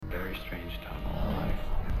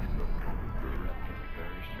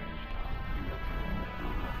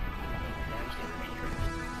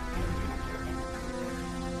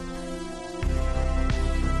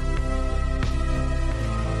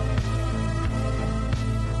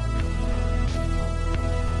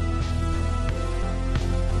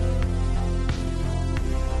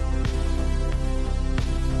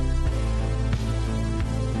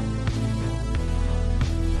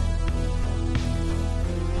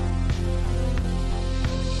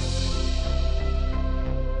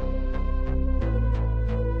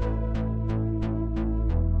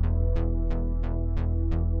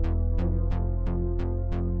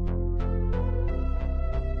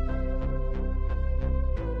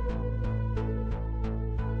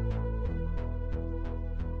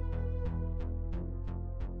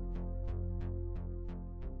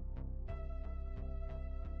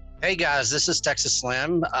Hey guys, this is Texas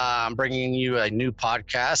Slim. I'm bringing you a new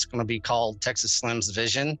podcast going to be called Texas Slim's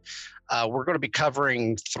Vision. We're going to be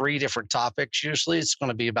covering three different topics. Usually it's going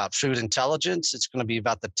to be about food intelligence. It's going to be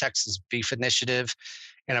about the Texas Beef Initiative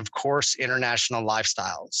and of course, international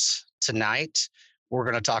lifestyles. Tonight, we're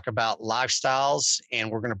going to talk about lifestyles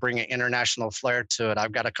and we're going to bring an international flair to it.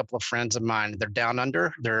 I've got a couple of friends of mine. They're down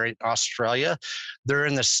under, they're in Australia. They're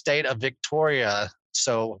in the state of Victoria.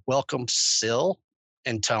 So welcome, Sil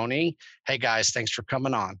and Tony. Hey guys, thanks for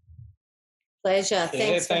coming on. Pleasure.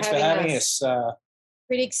 Thanks for having us.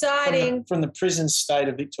 Pretty exciting. From the prison state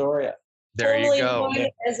of Victoria. There you go.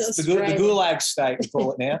 It's the Gulag state, we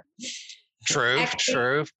call it now. True.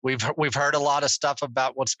 We've heard a lot of stuff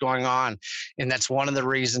about what's going on, and that's one of the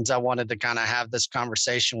reasons I wanted to kind of have this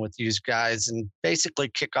conversation with you guys and basically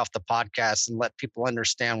kick off the podcast and let people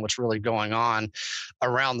understand what's really going on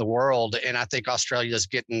around the world. And I think Australia is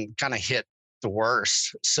getting kind of hit the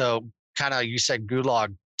worst. So kind of, you said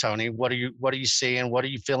gulag, Tony. What are you seeing? What are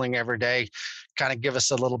you feeling every day? Kind of give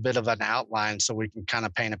us a little bit of an outline so we can kind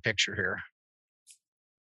of paint a picture here.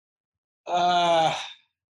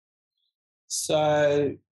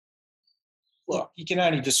 So, look, you can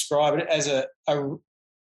only describe it as a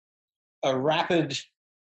rapid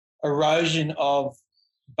erosion of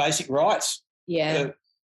basic rights. Yeah.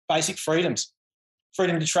 Basic freedoms.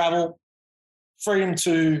 Freedom to travel, freedom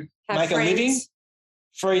to make friends. A living,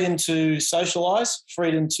 freedom to socialise,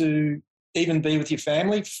 freedom to even be with your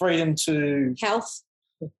family, freedom to health,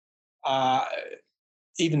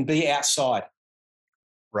 even be outside.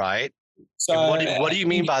 Right. So what do you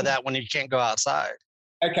mean by that when you can't go outside?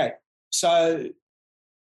 Okay, so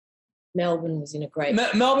Melbourne was in a great...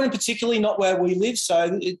 Melbourne particularly, not where we live,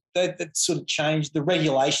 so that sort of changed. The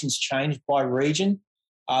regulations changed by region.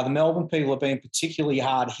 The Melbourne people have been particularly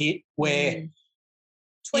hard hit where,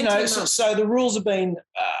 so the rules have been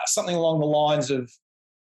something along the lines of,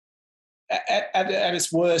 at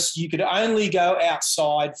its worst, you could only go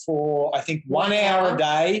outside for, I think, 1 hour a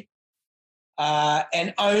day,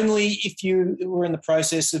 and only if you were in the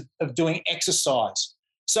process of doing exercise.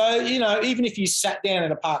 So, even if you sat down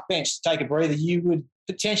at a park bench to take a breather, you would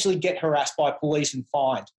potentially get harassed by police and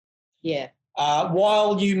fined. Yeah.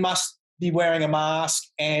 While you must be wearing a mask,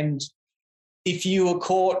 and if you were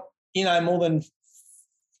caught, more than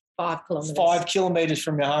 5 kilometres. 5 kilometres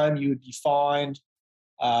from your home, you would be fined.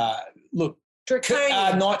 Nighttime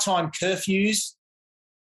curfews.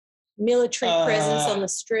 Military presence on the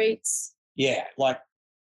streets. Yeah,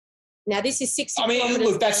 now this is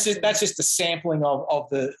 60 that's just a sampling of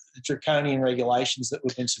the draconian regulations that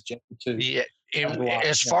we've been subjected to. Yeah,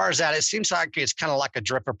 as far as that, it seems like it's kind of like a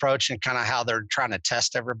drip approach and kind of how they're trying to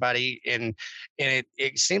test everybody. And it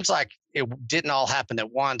seems like it didn't all happen at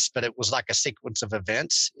once, but it was like a sequence of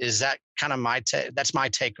events. Is that kind of that's my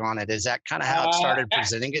take on it? Is that kind of how it started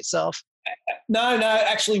presenting itself? No,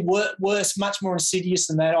 actually worse, much more insidious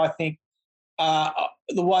than that, I think.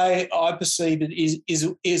 The way I perceive it is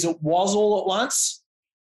it was all at once,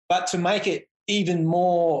 but to make it even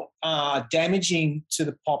more damaging to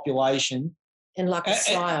the population. And like a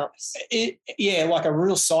psyop. Like a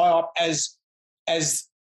real psyop as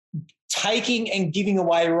taking and giving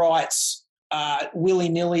away rights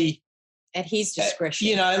willy-nilly. At his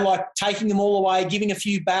discretion. Like taking them all away, giving a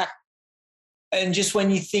few back, and just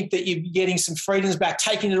when you think that you're getting some freedoms back,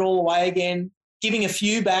 taking it all away again, giving a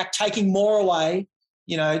few back, taking more away,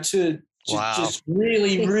 to just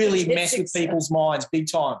really, really mess with people's minds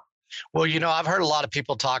big time. Well, I've heard a lot of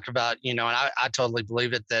people talk about, and I totally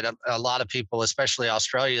believe it, that a lot of people, especially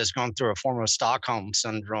Australia, is going through a form of Stockholm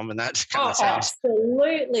syndrome, and that kind of sounds...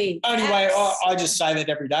 Absolutely. Anyway, I just say that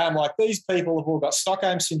every day. I'm like, these people have all got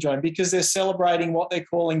Stockholm syndrome because they're celebrating what they're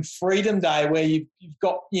calling Freedom Day, where you've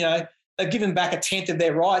got, they've given back 1/10 of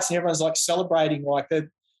their rights, and everyone's like celebrating like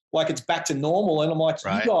it's back to normal. And I'm like,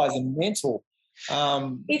 right. You guys are mental.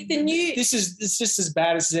 This is just as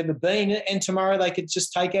bad as it's ever been, and tomorrow they could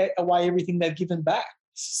just take away everything they've given back.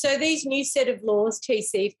 So these new set of laws,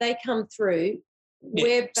 TC, if they come through,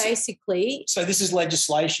 we're basically... So this is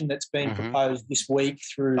legislation that's been proposed this week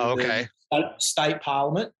through the state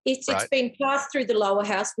parliament. It's been passed through the lower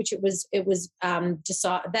house, which it was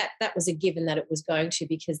decided that was a given that it was going to,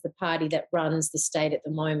 because the party that runs the state at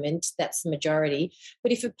the moment, that's the majority.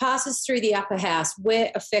 But if it passes through the upper house,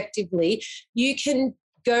 where effectively you can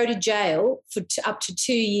go to jail for up to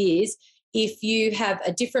 2 years if you have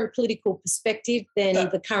a different political perspective than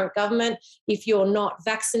the current government, if you're not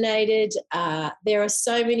vaccinated, there are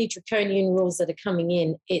so many draconian rules that are coming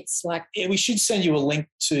in. It's like... Yeah, we should send you a link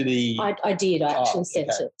to the... I did. I actually sent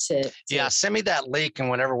it to... Yeah, send me that link, and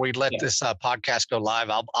whenever we let this podcast go live,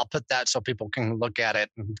 I'll put that so people can look at it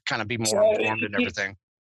and kind of be more informed and everything.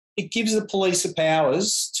 It gives the police the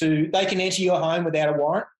powers to... They can enter your home without a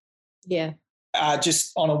warrant. Yeah.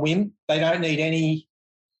 Just on a whim. They don't need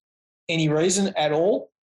any reason at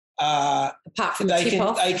all. Apart from they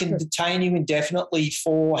can detain you indefinitely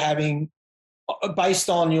for having, based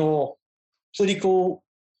on your political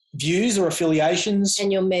views or affiliations,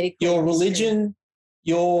 and your medical, your religion,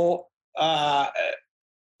 your the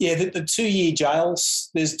 2-year jails.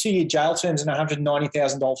 There's 2-year jail terms and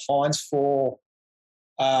 $190,000 fines for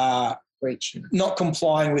breach, not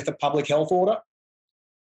complying with a public health order.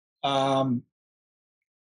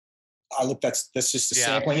 Look, that's just a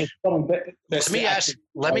sampling. Let me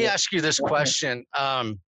ask you this question.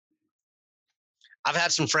 I've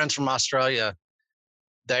had some friends from Australia.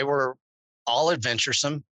 They were all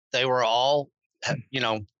adventuresome. They were all,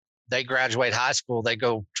 they graduate high school. They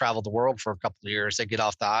go travel the world for a couple of years. They get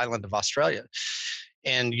off the island of Australia.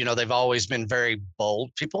 And, they've always been very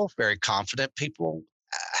bold people, very confident people.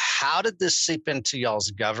 How did this seep into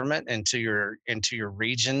y'all's government, into your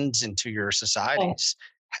regions, into your societies?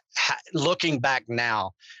 Looking back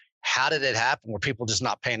now, how did it happen? Were people just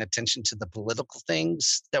not paying attention to the political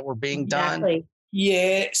things that were being done?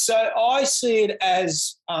 Yeah, so I see it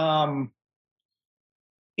as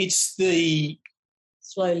it's the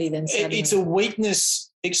slowly then suddenly. It's a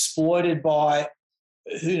weakness exploited by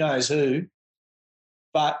who knows who,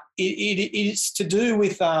 but it's to do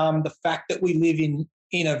with the fact that we live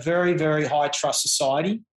in a very, very high trust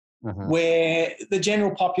society where the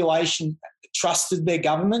general population trusted their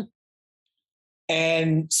government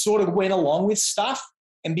and sort of went along with stuff.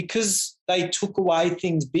 And because they took away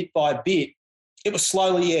things bit by bit, it was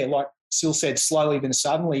slowly, like Sil said, slowly then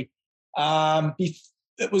suddenly.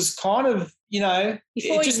 It was kind of,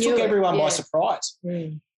 it just took everyone by surprise.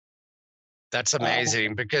 Mm. That's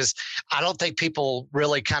amazing because I don't think people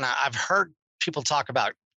really I've heard people talk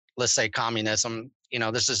about, let's say, communism.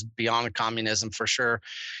 This is beyond communism for sure.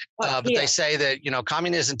 But they say that,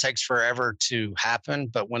 communism takes forever to happen,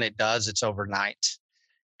 but when it does, it's overnight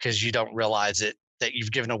because you don't realize it, that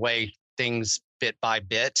you've given away things bit by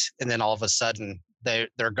bit. And then all of a sudden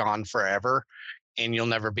they're gone forever and you'll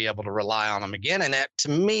never be able to rely on them again. And that, to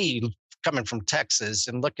me, coming from Texas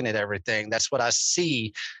and looking at everything, that's what I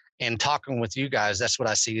see. And talking with you guys, that's what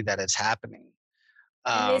I see that is happening.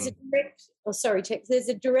 There's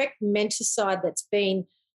a direct menticide that's been,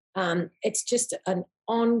 it's just an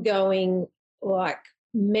ongoing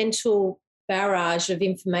mental barrage of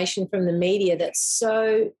information from the media that's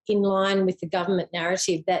so in line with the government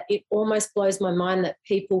narrative that it almost blows my mind that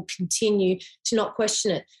people continue to not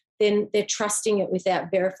question it. Then they're trusting it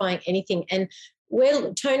without verifying anything. And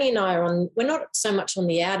Tony and I we're not so much on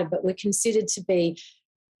the outer, but we're considered to be,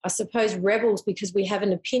 I suppose, rebels because we have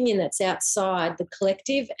an opinion that's outside the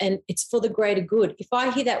collective and it's for the greater good. If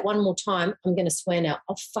I hear that one more time, I'm going to swear now.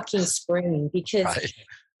 I'll fucking scream because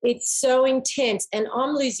it's so intense and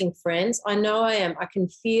I'm losing friends. I know I am. I can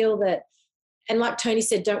feel that. And like Tony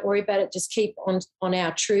said, don't worry about it. Just keep on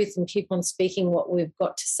our truth and keep on speaking what we've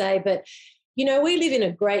got to say. But, we live in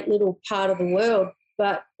a great little part of the world,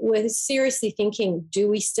 but we're seriously thinking, do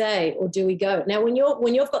we stay or do we go? Now, when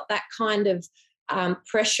you've got that kind of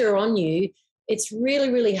pressure on you, it's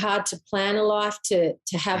really, really hard to plan a life, to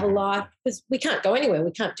have a life, because we can't go anywhere.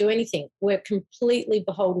 We can't do anything. We're completely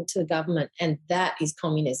beholden to the government, and that is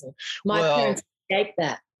communism. My parents escaped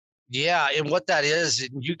that. Yeah, and what that is,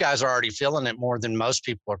 you guys are already feeling it more than most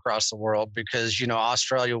people across the world because,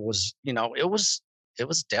 Australia was, it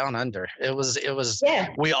was down under. It was.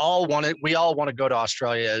 We all want to go to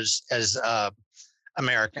Australia as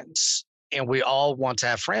Americans, and we all want to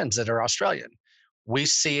have friends that are Australian. We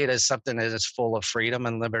see it as something that is full of freedom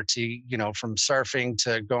and liberty, from surfing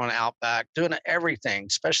to going out back, doing everything,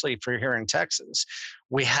 especially if you're here in Texas.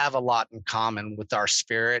 We have a lot in common with our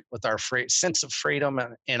spirit, with our sense of freedom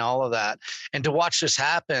and all of that. And to watch this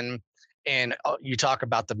happen, and you talk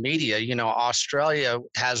about the media, Australia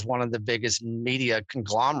has one of the biggest media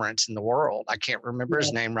conglomerates in the world. I can't remember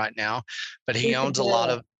his name right now, but he owns a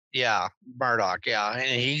lot of, Murdoch. Yeah.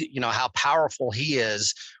 And he, how powerful he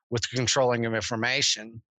is with controlling of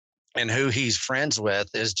information. and who he's friends with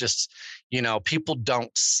is just, people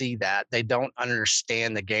don't see that. They don't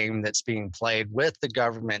understand the game that's being played with the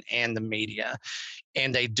government and the media.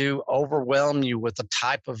 And they do overwhelm you with a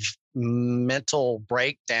type of mental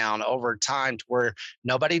breakdown over time to where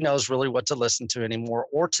nobody knows really what to listen to anymore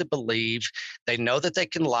or to believe. They know that they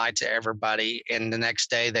can lie to everybody, and the next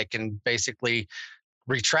day they can basically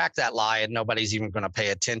retract that lie and nobody's even going to pay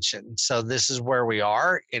attention. So this is where we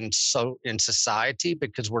are in society,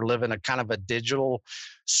 because we're living a kind of a digital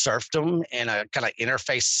serfdom and a kind of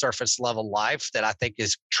interface surface level life that I think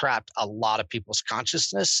has trapped a lot of people's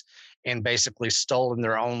consciousness and basically stolen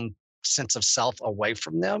their own sense of self away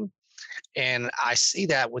from them. And I see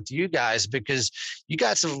that with you guys, because you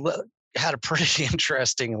guys have had a pretty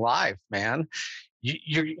interesting life, man.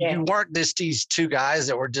 You weren't just these two guys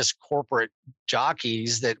that were just corporate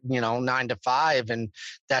jockeys that 9 to 5, and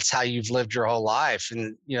that's how you've lived your whole life.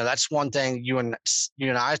 And that's one thing you and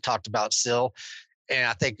I talked about, Sil, and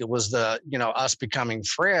I think it was the us becoming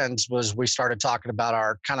friends was we started talking about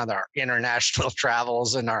our international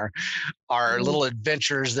travels and our little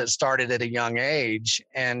adventures that started at a young age.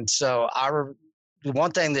 And so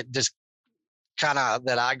one thing that just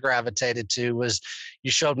that I gravitated to was you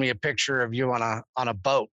showed me a picture of you on a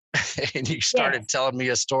boat and you started telling me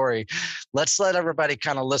a story. Let's let everybody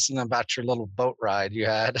kind of listen about your little boat ride you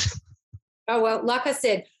had. Oh, well, like I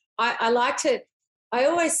said, I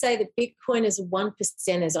always say that Bitcoin is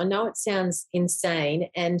 1%ers. I know it sounds insane,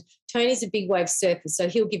 and Tony's a big wave surfer, so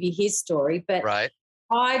he'll give you his story. But right.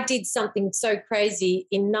 I did something so crazy.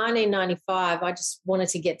 In 1995, I just wanted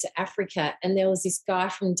to get to Africa, and there was this guy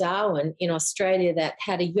from Darwin in Australia that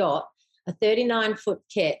had a yacht, a 39-foot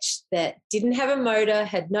ketch that didn't have a motor,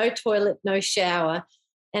 had no toilet, no shower,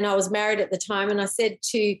 and I was married at the time, and I said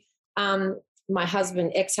to my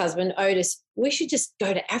ex-husband, Otis, we should just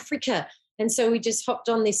go to Africa. And so we just hopped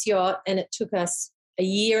on this yacht, and it took us a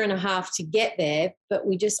year and a half to get there, but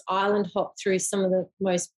we just island hopped through some of the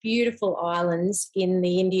most beautiful islands in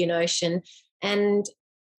the Indian Ocean. And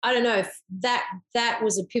I don't know if that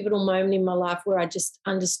was a pivotal moment in my life where I just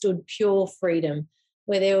understood pure freedom,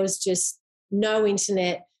 where there was just no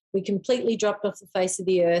internet. We completely dropped off the face of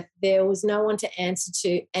the earth. There was no one to answer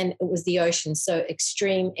to, and it was the ocean, so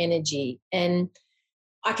extreme energy. And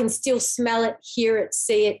I can still smell it, hear it,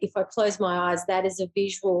 see it. If I close my eyes, that is a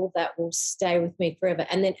visual that will stay with me forever.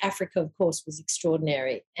 And then Africa, of course, was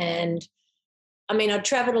extraordinary. And I mean, I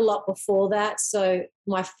traveled a lot before that. So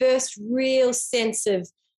my first real sense of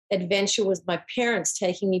adventure was my parents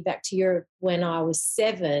taking me back to Europe when I was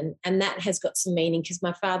 7. And that has got some meaning because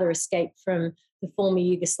my father escaped from the former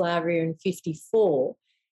Yugoslavia in 1954.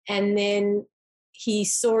 And then he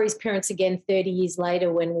saw his parents again 30 years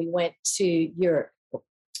later when we went to Europe.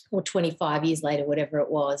 Or 25 years later, whatever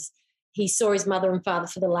it was. He saw his mother and father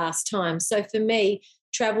for the last time. So for me,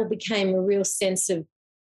 travel became a real sense of,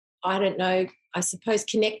 I don't know, I suppose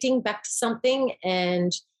connecting back to something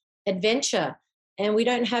and adventure. And we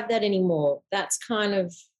don't have that anymore. That's kind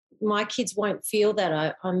of, my kids won't feel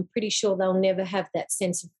that. I'm pretty sure they'll never have that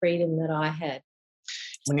sense of freedom that I had.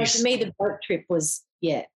 So for me, the boat trip was,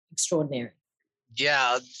 extraordinary.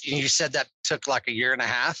 Yeah. You said that took like a year and a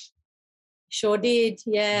half? Sure did,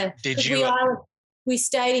 yeah. Did you? We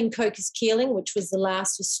stayed in Cocos Keeling, which was the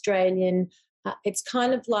last Australian. It's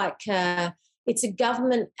kind of like it's a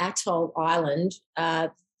government atoll island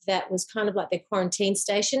that was kind of like their quarantine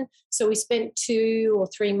station. So we spent 2 or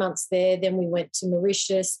 3 months there. Then we went to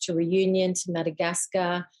Mauritius, to Reunion, to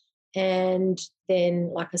Madagascar, and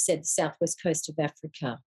then, like I said, the southwest coast of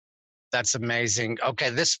Africa. That's amazing. Okay,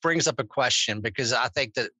 this brings up a question because I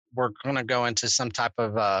think that we're going to go into some type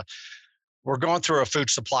of we're going through a food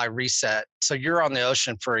supply reset. So you're on the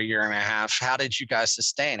ocean for a year and a half. How did you guys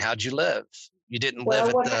sustain? How'd you live? You didn't live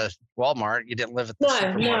at the Walmart. You didn't live at the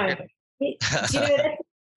supermarket. No.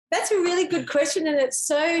 That's a really good question, and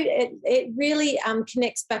it really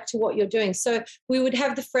connects back to what you're doing. So we would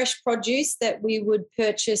have the fresh produce that we would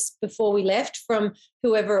purchase before we left from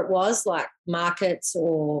whoever it was, like markets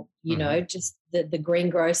or just the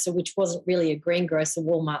greengrocer, which wasn't really a greengrocer,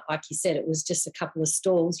 Walmart, like you said. It was just a couple of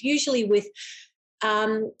stalls, usually with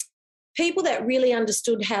people that really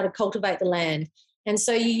understood how to cultivate the land. And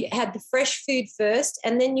so you had the fresh food first,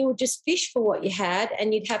 and then you would just fish for what you had,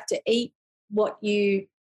 and you'd have to eat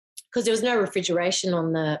because there was no refrigeration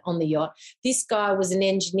on the yacht. This guy was an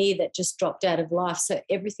engineer that just dropped out of life, so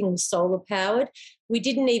everything was solar powered. We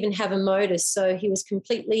didn't even have a motor, so he was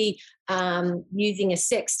completely using a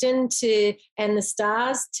sextant and the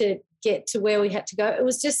stars to get to where we had to go. It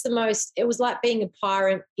was just it was like being a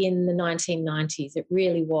pirate in the 1990s. It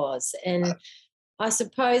really was. And I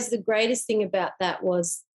suppose the greatest thing about that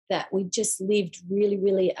was that we just lived really,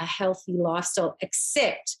 really a healthy lifestyle,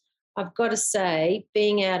 except I've got to say,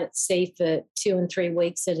 being out at sea for 2 and 3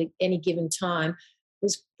 weeks at any given time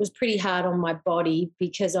was pretty hard on my body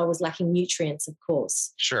because I was lacking nutrients, of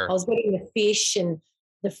course. Sure. I was getting the fish and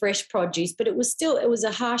the fresh produce, but it was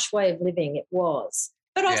a harsh way of living. It was.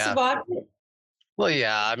 But I survived it. Well,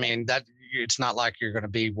 yeah, I mean, that it's not like you're going to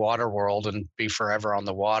be water world and be forever on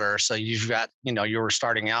the water. So you've got, you were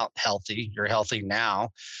starting out healthy. You're healthy now.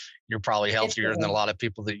 You're probably healthier than a lot of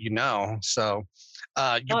people that you know. So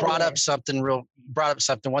you brought up something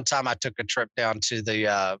one time. I took a trip down to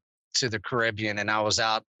the Caribbean, and I was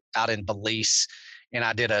out in Belize, and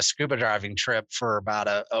I did a scuba diving trip for about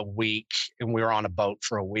a week, and we were on a boat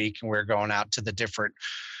for a week, and we were going out to the different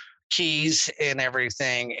keys and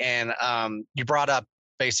everything. And you brought up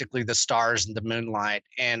basically the stars and the moonlight.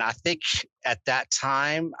 And I think at that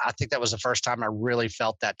time, that was the first time I really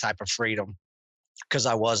felt that type of freedom, because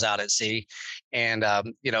I was out at sea. And,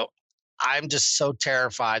 I'm just so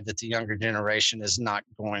terrified that the younger generation is not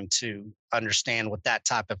going to understand what that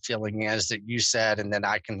type of feeling is that you said and that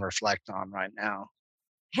I can reflect on right now.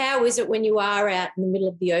 How is it when you are out in the middle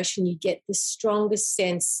of the ocean, you get the strongest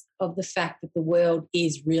sense of the fact that the world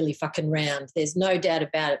is really fucking round? There's no doubt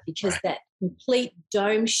about it, because that complete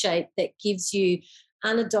dome shape that gives you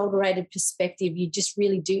unadulterated perspective, you just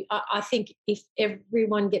really do. I think if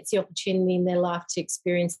everyone gets the opportunity in their life to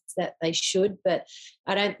experience that, they should. But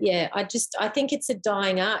I think it's a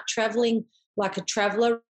dying art. Traveling like a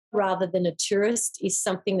traveler rather than a tourist is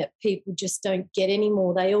something that people just don't get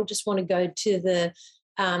anymore. They all just want to go to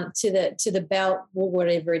the bell or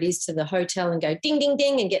whatever it is, to the hotel, and go ding, ding,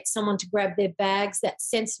 ding, and get someone to grab their bags. That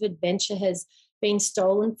sense of adventure has been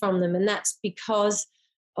stolen from them, and that's because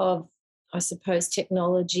of, I suppose,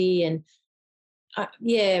 technology. And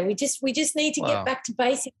we just need to get back to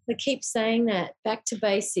basics. I keep saying that, back to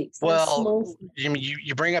basics. Well,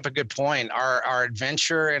 you bring up a good point. Our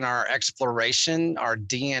adventure and our exploration, our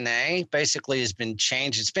DNA basically has been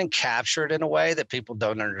changed. It's been captured in a way that people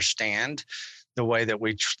don't understand, the way that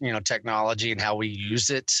we, technology and how we use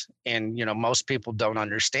it. And, most people don't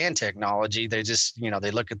understand technology. They just,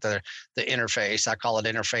 they look at the interface. I call it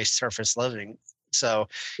interface surface living. So,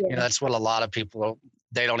 that's what a lot of people,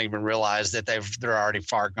 they don't even realize that they're already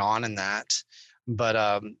far gone in that. But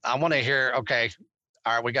I want to hear, okay,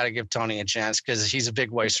 all right, we got to give Tony a chance, because he's a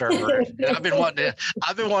big wave surfer. And I've been wanting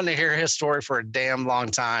to hear his story for a damn long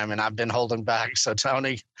time, and I've been holding back. So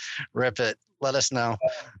Tony, rip it. Let us know.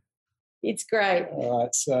 It's great. All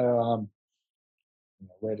right. So,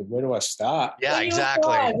 where do I start? Yeah,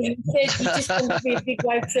 exactly. You said you just wanted to be a big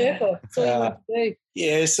wave surfer. That's all you want to do.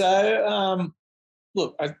 Yeah. So,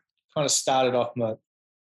 look, I kind of started off my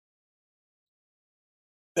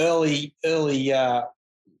early,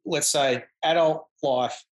 let's say, adult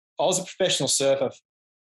life. I was a professional surfer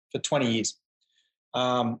for 20 years.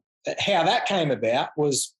 How that came about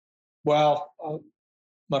was, my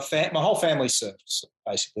whole family surfed,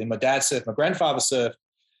 basically. My dad surfed, my grandfather surfed,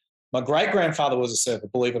 my great-grandfather was a surfer,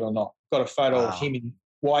 believe it or not. Got a photo of him in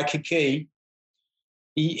Waikiki.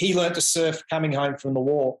 He learned to surf coming home from the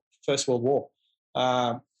war, First World War.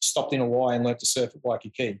 Stopped in Hawaii and learned to surf at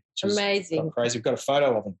Waikiki. Amazing. Crazy. We've got a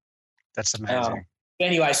photo of him. That's amazing.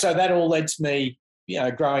 Anyway, so that all led to me,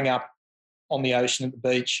 growing up on the ocean at the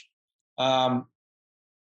beach. And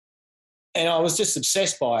I was just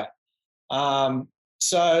obsessed by it.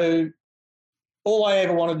 So all I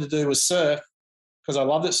ever wanted to do was surf, because I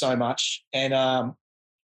loved it so much. And I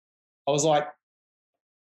was like,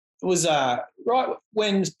 it was right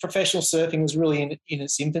when professional surfing was really in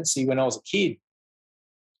its infancy, when I was a kid.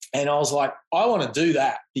 And I was like, I want to do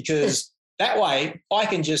that, because that way I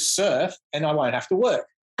can just surf and I won't have to work.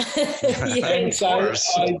 And so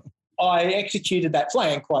I executed that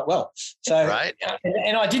plan quite well. So, right.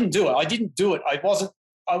 And I didn't do it. I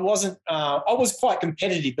was quite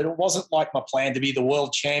competitive, but it wasn't like my plan to be the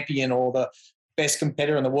world champion or the best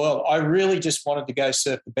competitor in the world. I really just wanted to go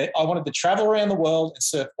surf the best. I wanted to travel around the world and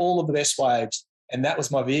surf all of the best waves, and that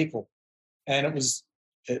was my vehicle. And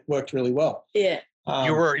it worked really well. Yeah.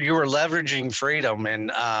 You were leveraging freedom,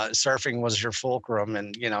 and surfing was your fulcrum,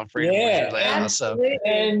 and freedom was your land.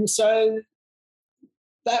 And so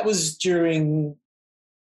that was during,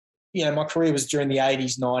 my career was during the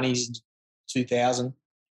 80s, 90s, 2000.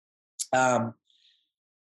 There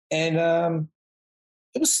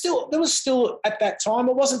was still at that time,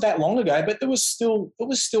 it wasn't that long ago, but it was still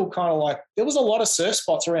kind of like, there was a lot of surf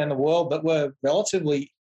spots around the world that were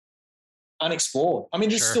relatively unexplored. I mean,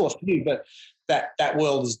 there's still a few, but that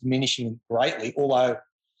world is diminishing greatly, although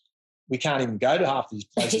we can't even go to half these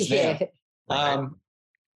places now. Right.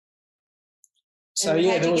 So And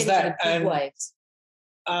yeah, how'd there you was get into that, the big and waves?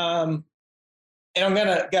 and I'm going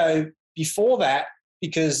to go before that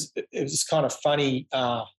because it was kind of funny.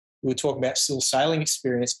 We were talking about still sailing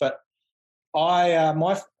experience, but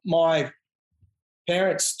my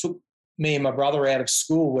parents took me and my brother out of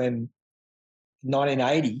school in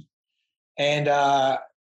 1980, and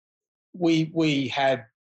we had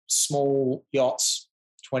small yachts,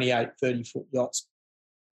 28, 30-foot yachts,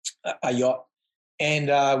 a yacht,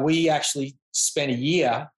 and we actually spent a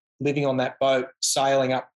year living on that boat,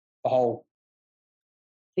 sailing up the whole.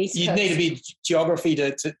 You'd need to be geography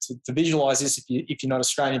to visualise this if you're not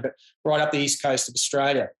Australian, but right up the east coast of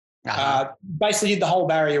Australia. Basically did the whole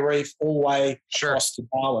Barrier Reef all the way across to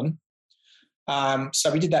Darwin.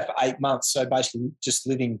 So we did that for 8 months. So basically just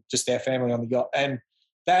living, just our family on the yacht. And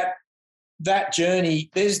that journey,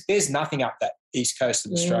 there's nothing up that east coast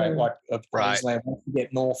of Australia, like of Queensland. Once you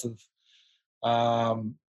get north of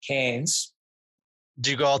Cairns. Do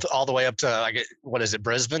you go all the way up to, what is it,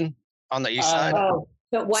 Brisbane on the east side? Oh,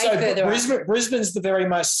 but way further up. Brisbane's the very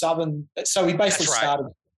most southern. So we basically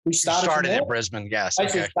started. We started at Brisbane, yes.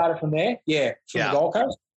 Basically started from there, from the Gold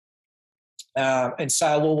Coast, and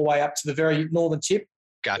sailed all the way up to the very northern tip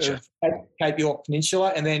of Cape York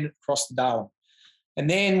Peninsula, and then across to Darwin. And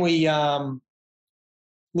then we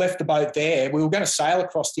left the boat there. We were going to sail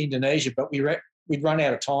across to Indonesia, but we'd run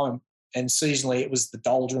out of time, and seasonally it was the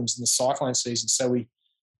doldrums and the cyclone season. So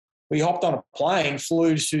we hopped on a plane,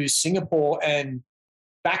 flew to Singapore, and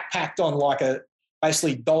backpacked on like a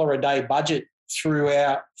basically $1 a day budget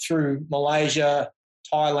through Malaysia,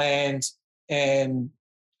 Thailand, and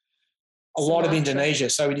a lot of Indonesia.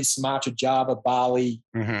 So we did Sumatra, Java, Bali,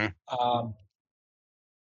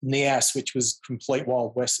 Nias, which was complete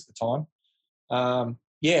Wild West at the time.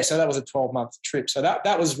 So that was a 12-month trip. So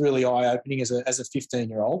that was really eye-opening as a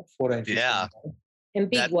 15-year-old, 14, 15-year-old. And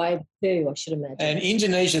big wave too, I should imagine. And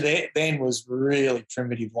Indonesia then was really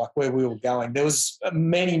primitive, like where we were going. There was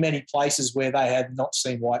many, many places where they had not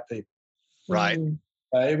seen white people. Right.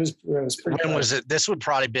 It was pretty. When was it? This would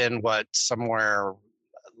probably been somewhere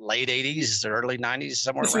late 80s, early 90s,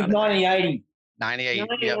 somewhere this around. This was 1980.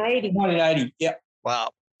 1980. Yep. Wow.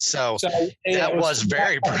 So that was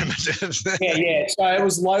very primitive. Yeah. So it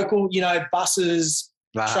was local, buses,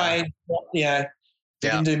 trains, We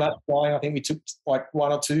didn't do much flying. I think we took like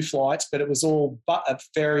 1 or 2 flights, but it was all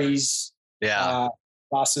ferries,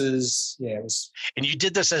 buses. Yeah, it was. And you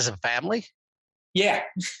did this as a family? Yeah.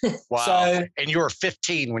 Wow. So, and you were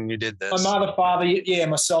 15 when you did this? My mother, father,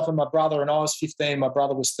 myself and my brother, and I was 15. My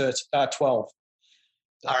brother was 12.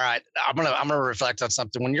 All right. I'm gonna reflect on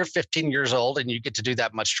something. When you're 15 years old and you get to do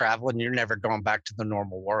that much traveling, you're never going back to the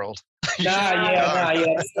normal world.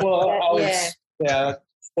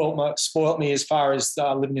 Well, spoilt me as far as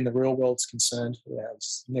living in the real world's concerned. Yeah,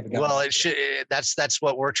 it's never going. Well, it should. That's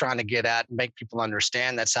what we're trying to get at and make people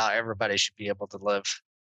understand. That's how everybody should be able to live,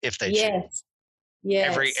 if they choose.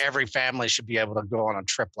 Yes. Every family should be able to go on a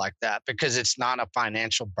trip like that because it's not a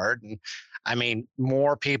financial burden. I mean,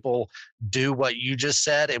 more people do what you just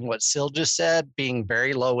said and what Sil just said, being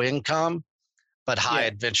very low income, but high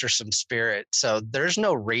adventuresome spirit. So there's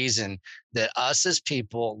no reason that us as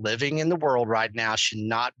people living in the world right now should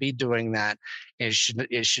not be doing that. It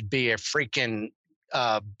should be a freaking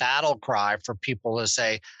battle cry for people to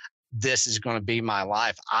say, this is going to be my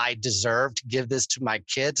life. I deserve to give this to my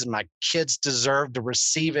kids, and my kids deserve to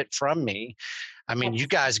receive it from me. I mean, you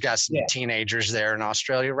guys got some teenagers there in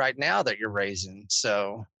Australia right now that you're raising.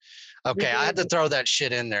 So, okay, I had to throw that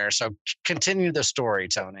shit in there. So continue the story,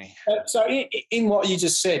 Tony. So in what you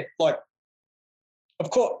just said, like, of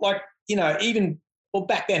course, like, even, well,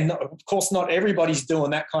 back then, of course, not everybody's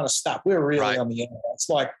doing that kind of stuff. We're really on the end. It's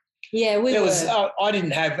like, I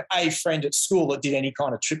didn't have a friend at school that did any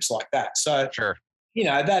kind of trips like that. So,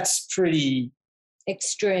 that's pretty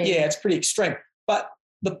extreme. Yeah, it's pretty extreme. But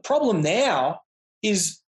the problem now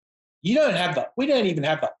is we don't even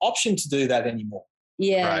have the option to do that anymore.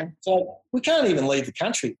 Yeah. Right. So we can't even leave the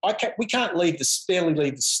country. We can't barely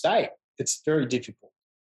leave the state. It's very difficult.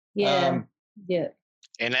 Yeah.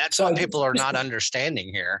 And that's what people are not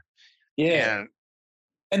understanding here. Yeah.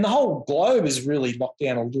 And the whole globe is really locked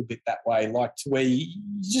down a little bit that way, like to where you're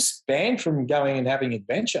just banned from going and having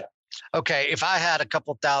adventure. Okay, if I had a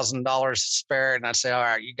couple $1,000 to spare and I say, all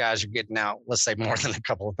right, you guys are getting out, let's say more than a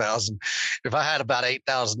couple of thousand. If I had about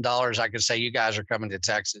 $8,000, I could say, you guys are coming to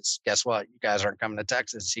Texas. Guess what? You guys aren't coming to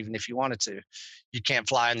Texas, even if you wanted to. You can't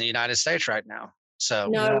fly in the United States right now. So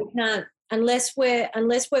no, we can't. Unless we're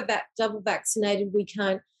double vaccinated, we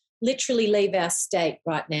can't literally leave our state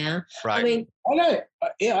right now. Right. I mean,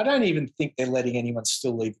 I don't even think they're letting anyone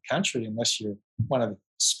still leave the country unless you're one of the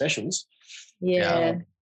specials. Yeah.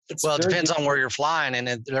 Well, it depends on where you're flying, and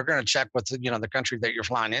they're going to check with the country that you're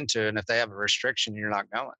flying into, and if they have a restriction, you're not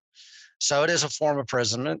going. So it is a form of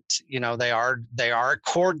imprisonment. They are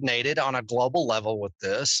coordinated on a global level with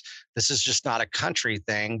this. This is just not a country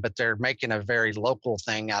thing, but they're making a very local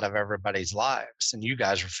thing out of everybody's lives, and you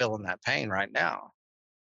guys are feeling that pain right now.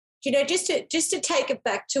 Just to take it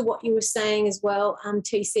back to what you were saying as well,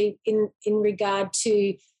 TC, in regard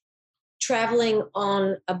to traveling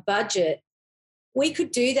on a budget. We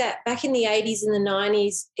could do that back in the 80s and the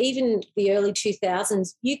 90s, even the early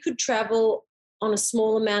 2000s. You could travel on a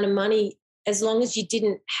small amount of money as long as you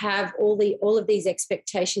didn't have all of these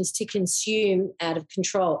expectations to consume out of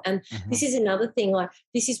control. And this is another thing, like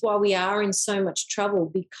this is why we are in so much trouble,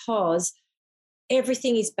 because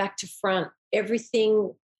everything is back to front.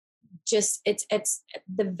 Everything just it's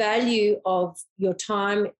the value of your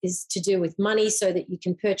time is to do with money so that you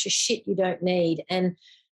can purchase shit you don't need. And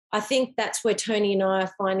I think that's where Tony and I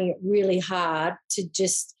are finding it really hard to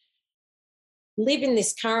just live in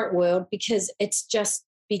this current world, because it's just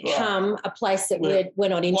become a place that we're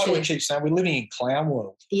not into. Like we keep saying, we're living in clown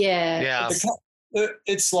world. Yeah.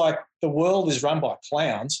 It's like the world is run by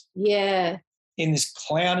clowns. Yeah. In this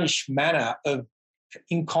clownish manner of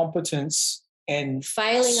incompetence and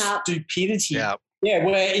failing up, stupidity. Yeah. Yeah,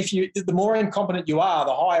 where the more incompetent you are,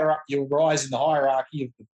 the higher up you'll rise in the hierarchy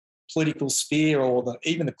of the political sphere or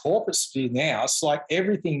even the corporate sphere now. It's like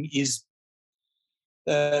everything is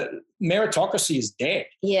meritocracy is dead.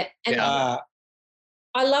 Yeah. And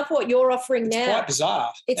I love what you're offering now. It's quite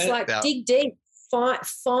bizarre. It's dig deep,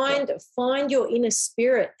 find your inner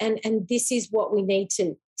spirit, and this is what we need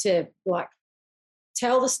to like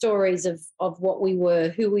tell the stories of what we were,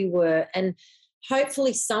 who we were, and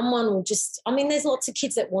hopefully someone will just, I mean, there's lots of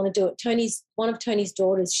kids that want to do it. One of Tony's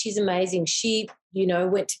daughters, she's amazing. She,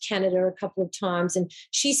 went to Canada a couple of times, and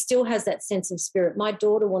she still has that sense of spirit. My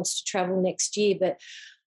daughter wants to travel next year, but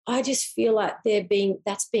I just feel like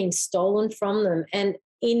that's being stolen from them. And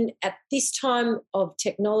at this time of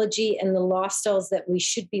technology and the lifestyles that we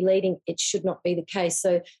should be leading, it should not be the case.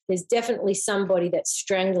 So there's definitely somebody that's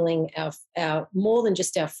strangling our more than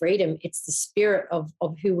just our freedom. It's the spirit of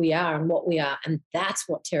who we are and what we are, and that's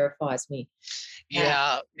what terrifies me.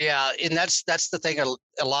 Yeah, and that's the thing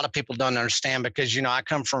a lot of people don't understand, because I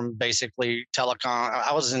come from basically telecom.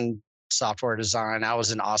 I was in software design. I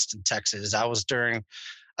was in Austin, Texas. I was during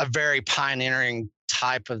a very pioneering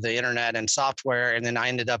type of the internet and software, and then I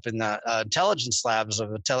ended up in the intelligence labs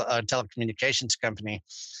of a telecommunications company.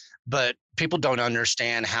 But people don't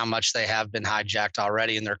understand how much they have been hijacked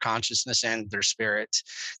already in their consciousness and their spirit.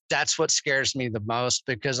 That's what scares me the most,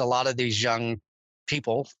 because a lot of these young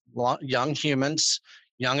people, young humans,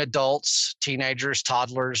 young adults, teenagers,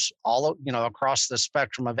 toddlers, all across the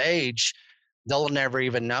spectrum of age, they'll never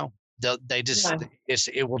even know.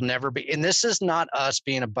 It will never be. And this is not us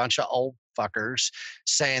being a bunch of old fuckers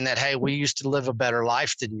saying that, hey, we used to live a better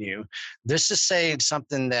life than you. This is saying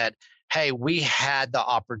something that, hey, we had the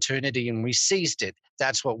opportunity and we seized it.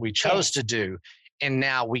 That's what we chose to do. And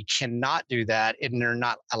now we cannot do that. And they're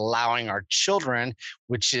not allowing our children,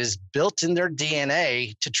 which is built in their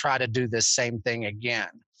DNA, to try to do this same thing again.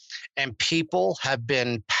 And people have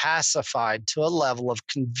been pacified to a level of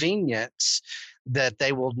convenience that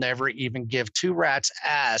they will never even give two rats'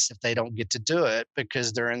 ass if they don't get to do it,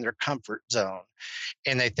 because they're in their comfort zone.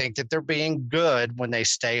 And they think that they're being good when they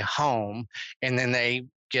stay home, and then they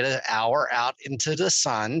get an hour out into the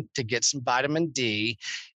sun to get some vitamin D.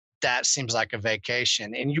 That seems like a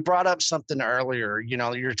vacation. And you brought up something earlier,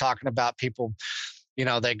 you're talking about people,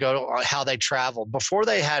 they go how they travel. Before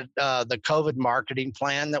they had the COVID marketing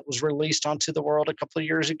plan that was released onto the world a couple of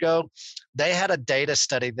years ago, they had a data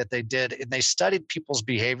study that they did, and they studied people's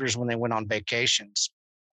behaviors when they went on vacations.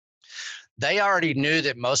 They already knew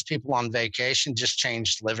that most people on vacation just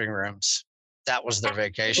changed living rooms. That was their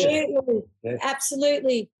vacation.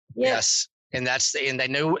 Absolutely. Yes. And they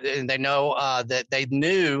know that they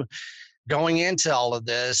knew going into all of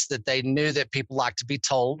this, that they knew that people like to be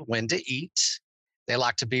told when to eat. They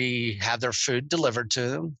like to have their food delivered to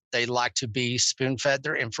them. They like to be spoon-fed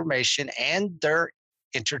their information and their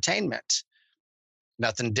entertainment.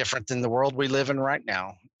 Nothing different than the world we live in right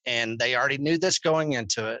now. And they already knew this going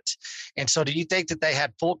into it. And so do you think that they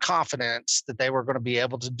had full confidence that they were going to be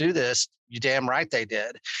able to do this? You damn right they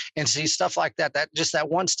did. And see, stuff like that just that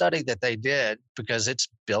one study that they did, because it's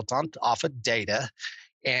built off of data.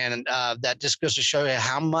 And that just goes to show you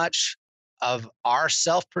how much of our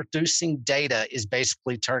self-producing data is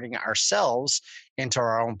basically turning ourselves into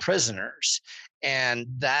our own prisoners. And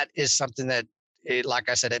that is something that like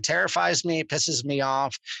I said, it terrifies me. It pisses me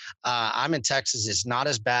off. I'm in Texas. It's not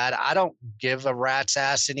as bad. I don't give a rat's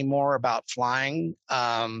ass anymore about flying.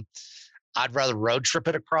 I'd rather road trip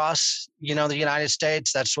it across, the United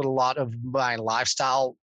States. That's what a lot of my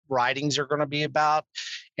lifestyle writings are going to be about.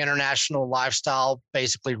 International lifestyle,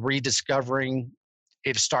 basically rediscovering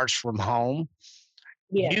it starts from home.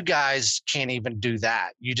 Yeah. You guys can't even do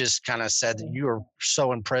that. You just kind of said that you are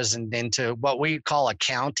so imprisoned into what we call a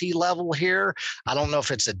county level here. I don't know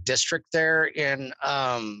if it's a district there in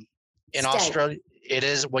Australia. It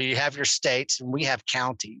is. Well, you have your states and we have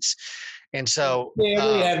counties. And so we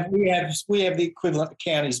have the equivalent of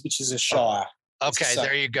counties, which is a shire. Okay,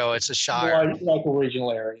 there you go. It's a shire. Local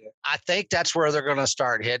regional area. I think that's where they're going to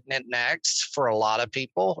start hitting it next for a lot of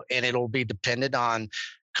people. And it'll be dependent on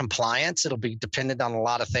compliance. It'll be dependent on a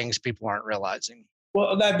lot of things people aren't realizing.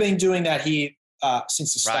 Well, they've been doing that here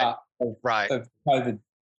since the start of COVID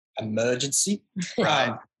emergency.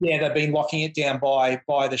 Right. They've been locking it down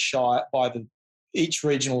by the shire, each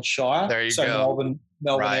regional shire. There you go.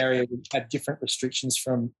 Melbourne area had different restrictions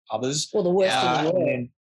from others. Well, the worst in the world.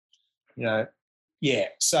 And,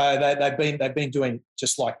 so they've been doing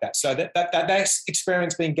just like that. So that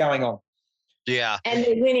experience been going on. Yeah. And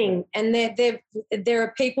they're winning. And there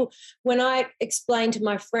are people, when I explain to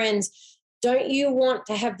my friends, don't you want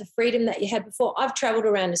to have the freedom that you had before? I've traveled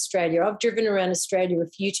around Australia. I've driven around Australia a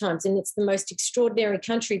few times, and it's the most extraordinary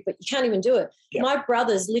country, but you can't even do it. Yep. My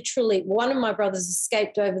brothers, one of my brothers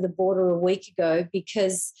escaped over the border a week ago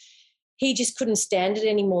because he just couldn't stand it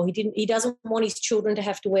anymore. He doesn't want his children to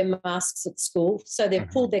have to wear masks at school, so they've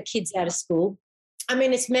pulled their kids out of school. I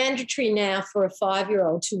mean, it's mandatory now for a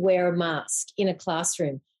 5-year-old to wear a mask in a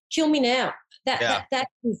classroom. Kill me now.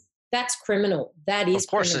 That's criminal. That is. Of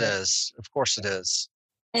course criminal. it is. Of course it is.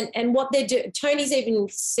 And what they do, Tony's even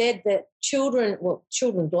said that children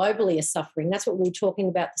globally are suffering. That's what we were talking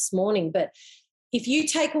about this morning. But if you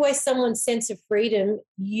take away someone's sense of freedom,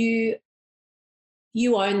 you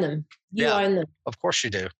own them. You own them. Of course you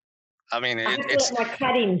do. I mean, I it's my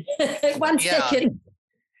cat in. One second.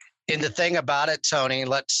 And the thing about it, Tony,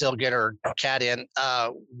 let's still get her cat in.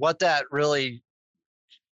 What that really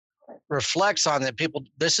reflects on that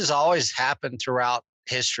this has always happened throughout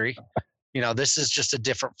history. This is just a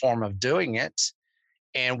different form of doing it.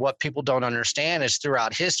 And what people don't understand is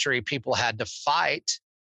throughout history, people had to fight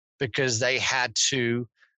because they had to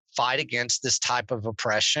fight against this type of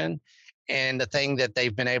oppression. And the thing that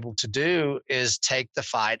they've been able to do is take the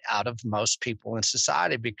fight out of most people in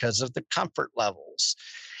society because of the comfort levels.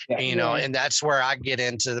 And that's where I get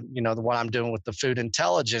into, what I'm doing with the food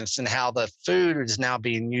intelligence and how the food is now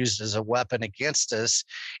being used as a weapon against us,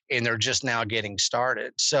 and they're just now getting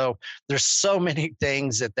started. So there's so many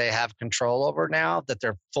things that they have control over now that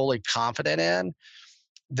they're fully confident in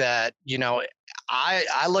that,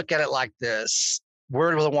 I look at it like this.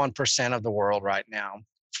 We're the 1% of the world right now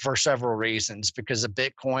for several reasons, because of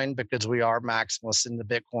Bitcoin, because we are maximalists in the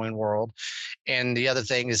Bitcoin world. And the other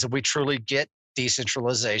thing is that we truly get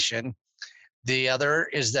decentralization. The other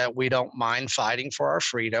is that we don't mind fighting for our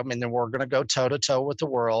freedom, and then we're going to go toe to toe with the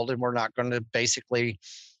world, and we're not going to basically,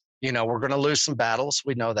 we're going to lose some battles.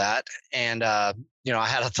 We know that. And, I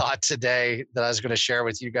had a thought today that I was going to share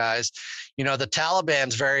with you guys. The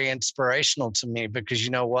Taliban's very inspirational to me because you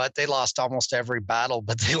know what? They lost almost every battle,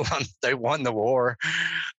 but they won the war.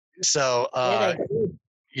 So,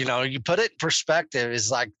 you put it in perspective, is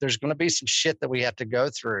like there's going to be some shit that we have to go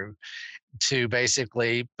through to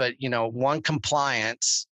basically, but one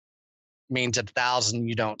compliance means 1,000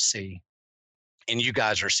 you don't see. And you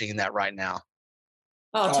guys are seeing that right now.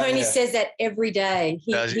 Oh, Tony says that every day.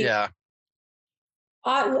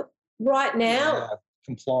 Right now.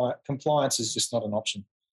 Compliance is just not an option.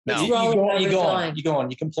 No. You go on.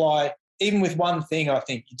 You comply. Even with one thing, I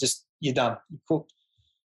think you're done. You're cooked.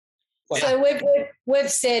 So we've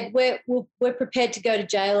said we're prepared to go to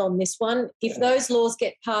jail on this one. If those laws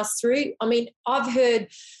get passed through, I mean, I've heard,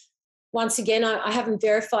 once again, I haven't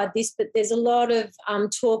verified this, but there's a lot of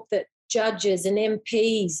talk that judges and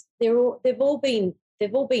MPs, they've all been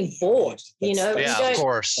bought. Yeah, of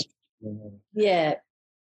course. Yeah.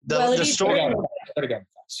 The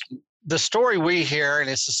story we hear, and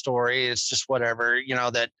it's a story, it's just whatever,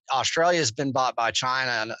 that Australia has been bought by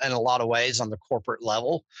China in a lot of ways on the corporate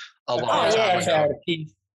level.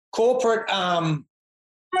 Corporate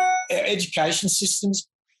education systems,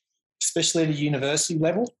 especially at a university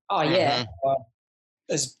level. Oh, yeah.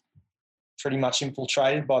 Is pretty much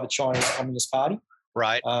infiltrated by the Chinese Communist Party.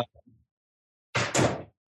 Right.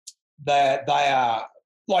 They are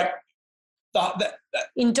like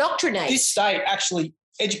indoctrinate. This state, actually,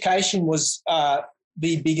 education was the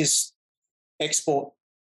biggest export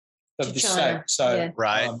of To the China, state. So, yeah.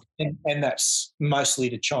 Right. And that's mostly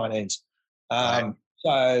to Chinese. Right.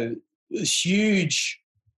 So a huge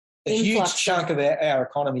Influx of- chunk of our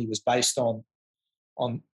economy was based on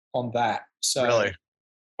that. So Really?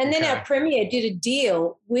 And then Okay. our premier did a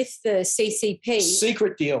deal with the CCP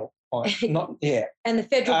secret deal, not yeah, and the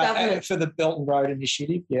federal government. for the Belt and Road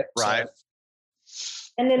Initiative. Yeah, Right.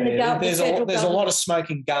 So, And then the there's federal a lot government- of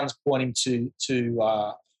smoking guns pointing to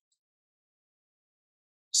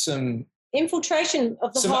some infiltration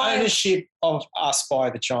of the higher, ownership of us by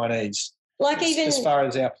the Chinese. like even as far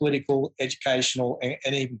as our political, educational,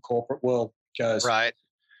 and even corporate world goes. Right.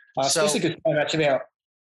 Especially because so much of our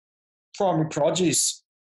primary produce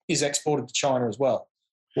is exported to China as well.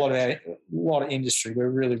 A lot of industry, we're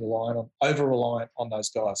really over reliant on those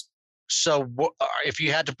guys. So if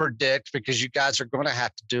you had to predict, because you guys are going to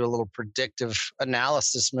have to do a little predictive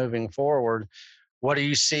analysis moving forward, what do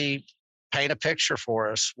you see? Paint a picture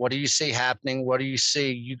for us. What do you see happening? What do you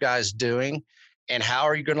see you guys doing? And how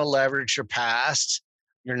are you going to leverage your past,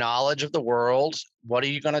 your knowledge of the world? What are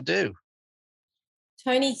you going to do?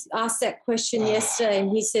 Tony asked that question yesterday, and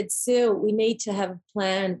he said, "Sil, we need to have a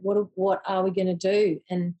plan. What are we going to do?"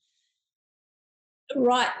 And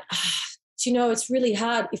right, do you know, it's really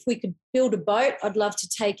hard. If we could build a boat, I'd love to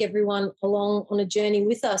take everyone along on a journey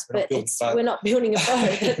with us, but we're not building a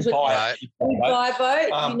boat. Right. We buy a boat,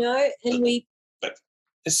 you know, and we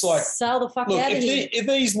it's like sail the fuck out of here. If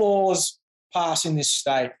these laws pass in this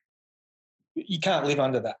state, you can't live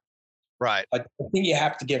under that. Right. I think you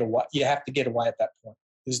have to get away. You have to get away at that point.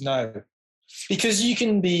 There's no, because you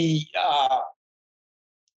can be.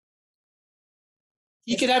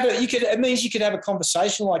 It means you could have a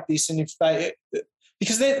conversation like this, and if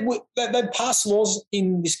because they pass laws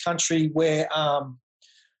in this country where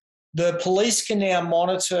the police can now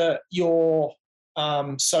monitor your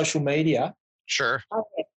social media. Sure.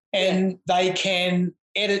 Okay. And they can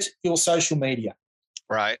edit your social media.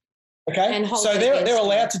 Right. Okay. And so they're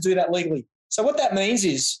allowed to do that legally. So what that means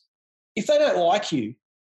is, if they don't like you,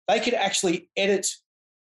 they could actually edit.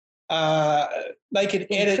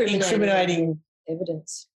 Incriminating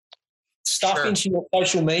evidence stuff into your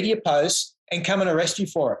social media posts and come and arrest you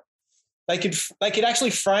for it. They could actually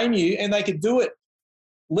frame you, and they could do it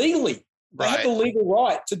legally. They have the legal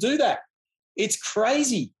right to do that. It's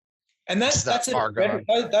crazy. And those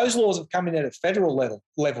laws have come in at a federal level,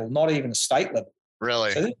 not even a state level.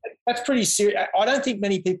 Really? So that's pretty serious. I don't think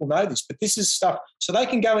many people know this, but this is stuff. So they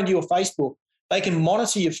can go into your Facebook, they can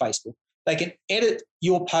monitor your Facebook, they can edit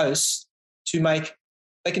your posts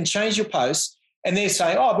they can change your posts, and they're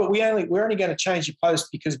saying, oh, but we're only going to change your post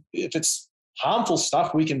because if it's harmful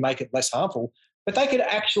stuff, we can make it less harmful. But they could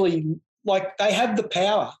actually, they have the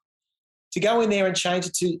power to go in there and change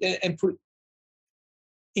it and put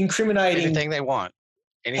incriminating anything they want.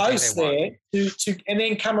 Posts there and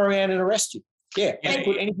then come around and arrest you. Yeah, and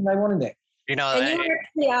put anything they want in there. You know, and you're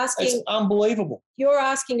actually asking. It's unbelievable. You're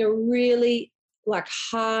asking a really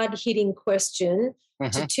hard-hitting question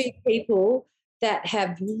to two people that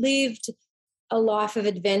have lived a life of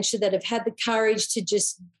adventure, that have had the courage to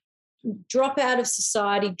just drop out of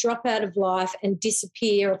society, drop out of life, and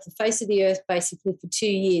disappear off the face of the earth basically for 2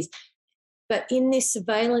 years. But in this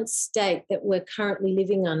surveillance state that we're currently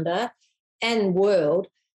living under and world,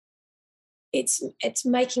 it's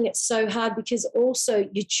making it so hard, because also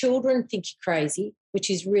your children think you're crazy, which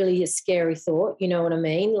is really a scary thought, you know what I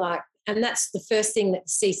mean? And that's the first thing that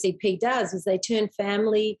the CCP does, is they turn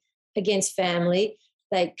family against family.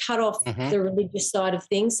 They cut off the religious side of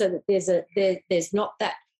things so that there's not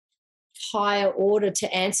that higher order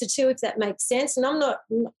to answer to, if that makes sense. And I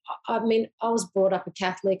was brought up a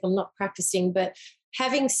Catholic, I'm not practicing, but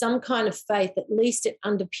having some kind of faith, at least it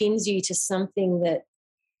underpins you to something that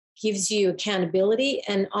gives you accountability.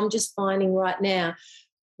 And I'm just finding right now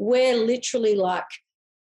we're literally like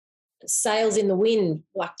sails in the wind,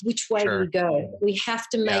 like which way do we go? We have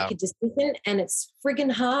to make a decision, and it's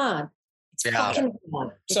friggin' hard. It's fucking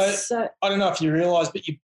hard. So I don't know if you realise, but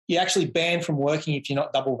you're actually banned from working if you're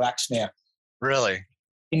not double vaxxed now. Really?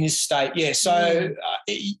 In this state, yeah. So,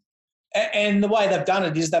 and the way they've done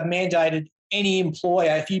it is they've mandated any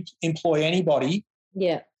employer, if you employ anybody,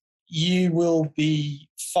 you will be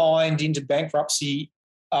fined into bankruptcy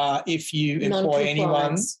if you employ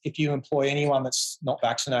anyone that's not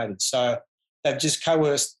vaccinated. So they've just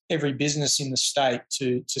coerced every business in the state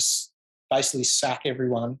to basically sack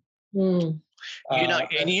everyone. You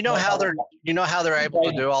know how they're able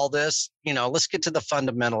to do all this. You know, let's get to the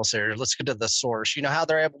fundamentals here. Let's get to the source. You know how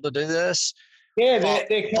they're able to do this? Yeah,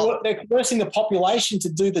 they're coercing the population to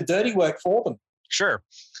do the dirty work for them. Sure.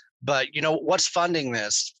 But you know what's funding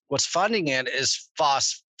this? What's funding it is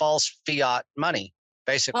false fiat money,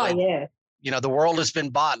 basically. Oh yeah. You know, the world has been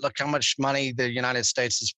bought. Look how much money the United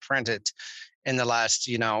States has printed in the last,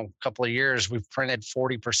 couple of years. We've printed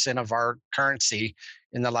 40% of our currency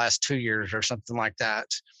in the last 2 years or something like that.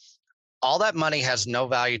 All that money has no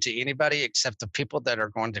value to anybody except the people that are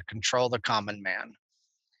going to control the common man.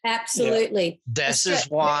 Absolutely. This is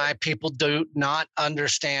why people do not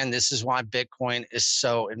understand. This is why Bitcoin is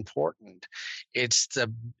so important. It's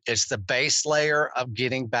the base layer of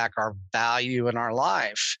getting back our value in our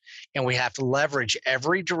life. And we have to leverage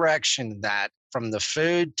every direction that, from the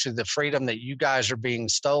food to the freedom that you guys are being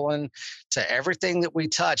stolen, to everything that we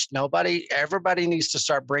touch. Everybody needs to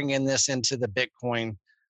start bringing this into the Bitcoin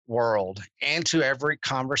world and to every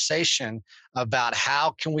conversation about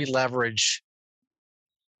how can we leverage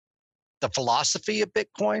the philosophy of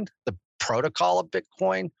Bitcoin, the protocol of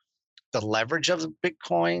Bitcoin, the leverage of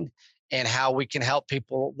Bitcoin, and how we can help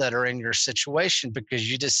people that are in your situation,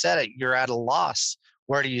 because you just said it, you're at a loss.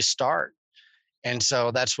 Where do you start? And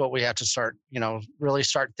so that's what we have to start, really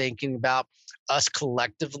start thinking about, us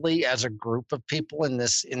collectively as a group of people in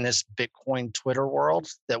this Bitcoin Twitter world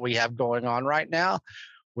that we have going on right now.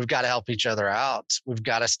 We've got to help each other out. We've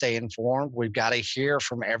got to stay informed. We've got to hear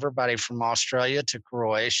from everybody from Australia to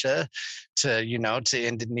Croatia to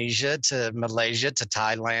Indonesia to Malaysia to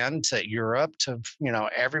Thailand to Europe to,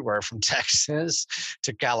 everywhere from Texas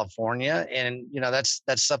to California. And, that's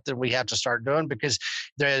something we have to start doing, because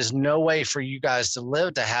there is no way for you guys to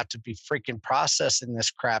live to have to be freaking processing this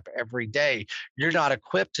crap every day. You're not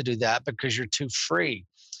equipped to do that because you're too free.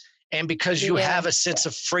 And because you have a sense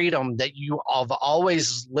of freedom that you have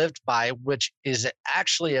always lived by, which is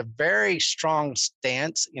actually a very strong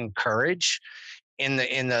stance in courage in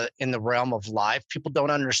the realm of life. People don't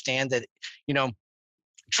understand that,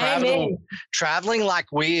 traveling like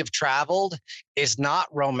we have traveled is not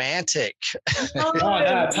romantic. No,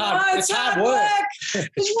 it's hard work.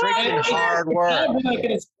 It's freaking hard work. Hard work,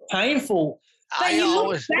 and it's painful.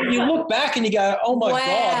 You look back and you go, oh my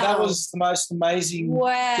God, that was the most amazing thing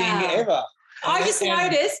ever. I just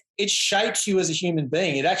noticed. It shapes you as a human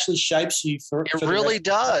being. It actually shapes you for it really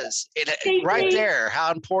does. It right there.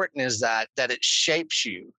 How important is that it shapes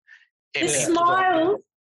you? The smiles,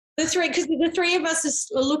 because the three of us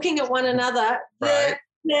are looking at one another. Right.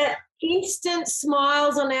 The instant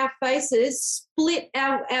smiles on our faces split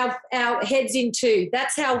our heads in two.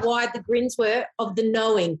 That's how wide the grins were of the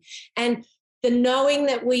knowing. And the knowing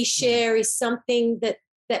that we share is something that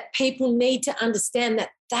people need to understand,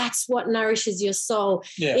 that's what nourishes your soul.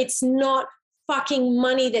 Yeah. It's not fucking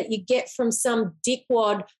money that you get from some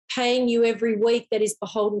dickwad paying you every week that is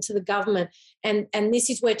beholden to the government. And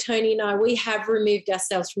this is where Tony and I, we have removed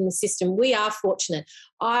ourselves from the system. We are fortunate.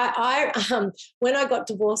 I when I got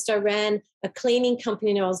divorced, I ran a cleaning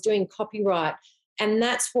company and I was doing copyright. And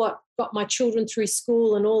that's what got my children through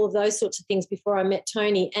school and all of those sorts of things before I met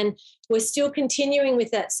Tony. And we're still continuing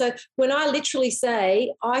with that. So when I literally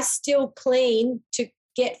say I still clean to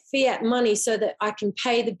get fiat money so that I can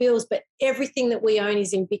pay the bills, but everything that we own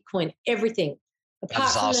is in Bitcoin, everything.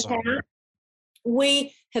 Apart from the house,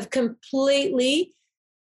 we have completely,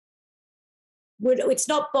 it's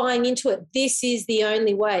not buying into it. This is the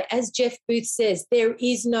only way. As Jeff Booth says, there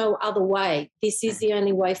is no other way. This is the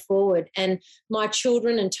only way forward. And my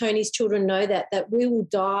children and Tony's children know that we will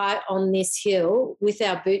die on this hill with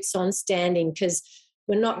our boots on, standing, because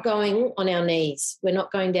we're not going on our knees. We're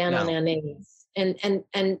not going down on our knees.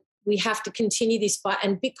 And we have to continue this fight.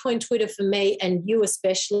 And Bitcoin Twitter for me, and you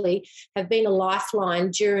especially, have been a lifeline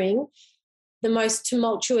during the most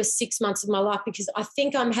tumultuous 6 months of my life, because I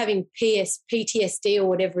think I'm having PTSD or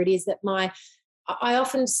whatever it is, that I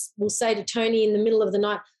often will say to Tony in the middle of the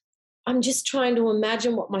night, I'm just trying to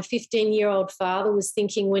imagine what my 15-year-old father was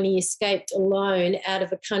thinking when he escaped alone out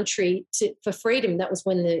of a country for freedom. That was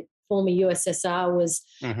when the former USSR was,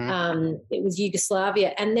 it was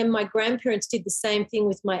Yugoslavia. And then my grandparents did the same thing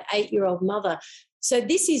with my 8-year-old mother. So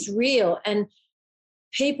this is real. And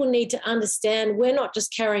people need to understand we're not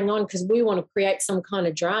just carrying on because we want to create some kind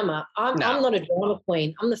of drama. I'm not a drama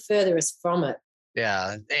queen. I'm the furthest from it.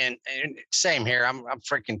 Yeah, and same here. I'm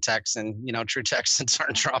freaking Texan. True Texans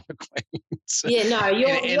aren't drama queens. Yeah, no,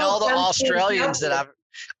 you're all the Australians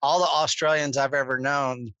I've ever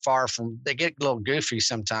known, they get a little goofy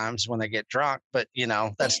sometimes when they get drunk, but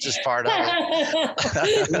that's just part of it.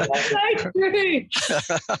 That's so true.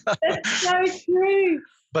 That's so true.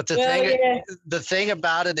 But the thing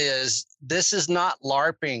about it is, this is not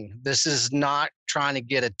LARPing. This is not trying to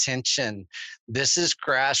get attention. This is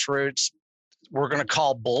grassroots we're going to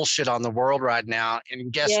call bullshit on the world right now.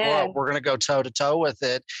 And guess what? We're going to go toe to toe with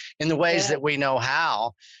it in the ways that we know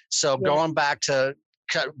how. So going back to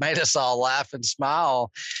made us all laugh and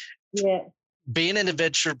smile. Yeah. Being an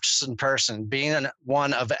adventuresome person, being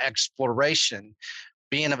one of exploration,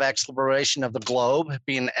 being of exploration of the globe,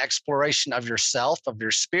 being exploration of yourself, of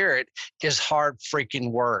your spirit is hard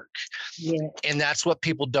freaking work. Yeah. And that's what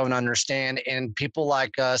people don't understand. And people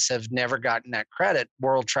like us have never gotten that credit,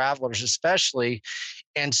 world travelers especially.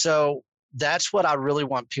 And so that's what I really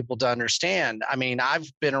want people to understand. I mean, I've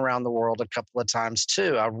been around the world a couple of times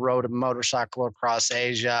too. I rode a motorcycle across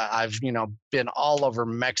Asia. I've, been all over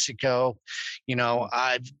Mexico.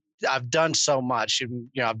 I've done so much.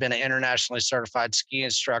 I've been an internationally certified ski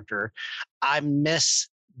instructor. I miss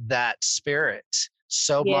that spirit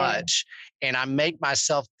so much. And I make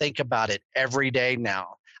myself think about it every day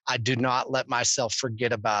now. I do not let myself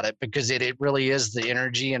forget about it because it really is the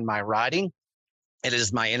energy in my writing. It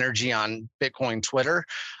is my energy on Bitcoin Twitter,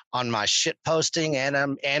 on my shit posting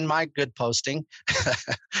and my good posting.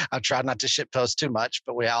 I try not to shit post too much,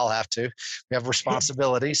 but we all have to. We have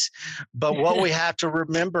responsibilities. But what we have to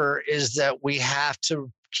remember is that we have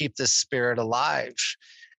to keep this spirit alive.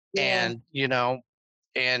 And,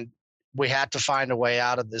 and we have to find a way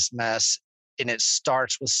out of this mess. And it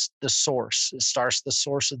starts with the source. It starts the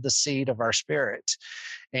source of the seed of our spirit.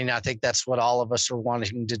 And I think that's what all of us are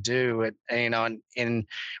wanting to do. And in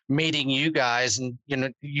meeting you guys, and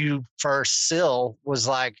you first, Sil, was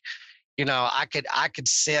like, I could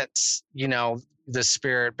sense, the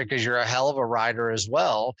spirit, because you're a hell of a writer as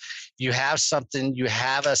well. You have something, you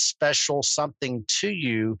have a special something to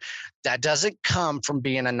you that doesn't come from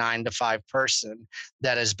being a 9-to-5 person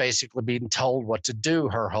that is basically being told what to do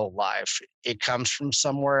her whole life. It comes from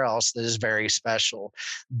somewhere else that is very special.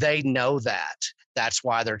 They know that. That's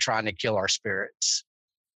why they're trying to kill our spirits.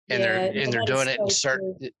 And they're doing it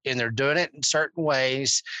in certain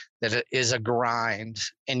ways that it is a grind.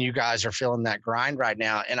 And you guys are feeling that grind right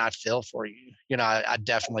now. And I feel for you. I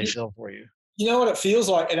definitely feel for you. You know what it feels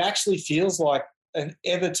like? It actually feels like an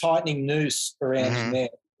ever tightening noose around your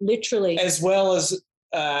neck. Literally. As well as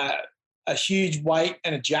a huge weight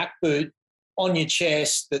and a jackboot on your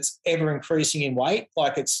chest that's ever increasing in weight.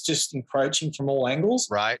 Like it's just encroaching from all angles.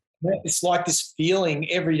 Right. It's like this feeling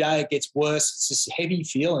every day. It gets worse. It's this heavy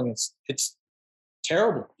feeling. It's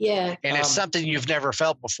terrible. Yeah. And it's something you've never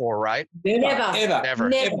felt before, right?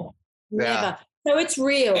 Never. Yeah. So it's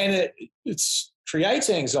real. And it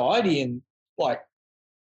creates anxiety and like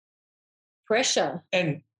pressure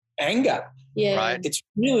and anger. Yeah. Right. It's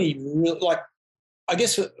really, really like, I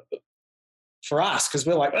guess for us, because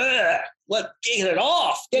we're like, get it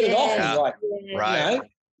off. Get it off. Yeah. Like, right.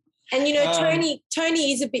 And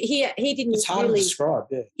Tony is a bit. He didn't. It's hard to describe.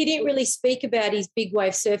 Yeah. He didn't really speak about his big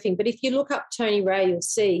wave surfing, but if you look up Tony Ray, you'll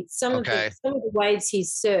see some of the waves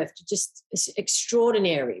he's surfed are just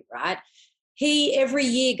extraordinary, right? He every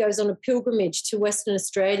year goes on a pilgrimage to Western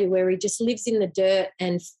Australia where he just lives in the dirt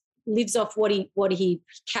and lives off what he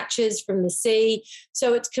catches from the sea.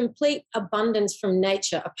 So it's complete abundance from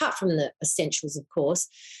nature, apart from the essentials, of course.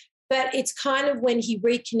 But it's kind of when he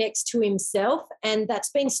reconnects to himself, and that's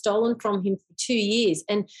been stolen from him for 2 years.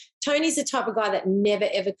 And Tony's the type of guy that never,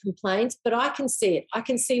 ever complains, but I can see it. I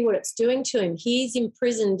can see what it's doing to him. He's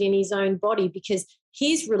imprisoned in his own body because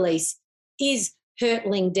his release is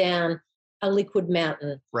hurtling down a liquid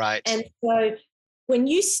mountain. Right. And so when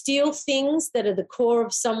you steal things that are the core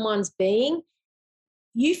of someone's being,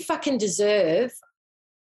 you fucking deserve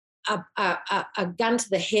a gun to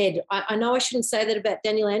the head. I know I shouldn't say that about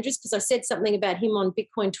Daniel Andrews because I said something about him on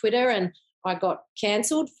Bitcoin Twitter and I got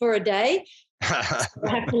cancelled for a day. So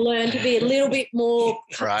I have to learn to be a little bit more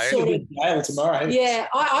sort of jail tomorrow. Yeah,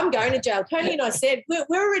 I'm going to jail. Tony and I said we're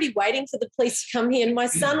already waiting for the police to come here. And my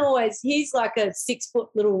son he's like a 6-foot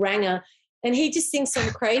little ranger, and he just thinks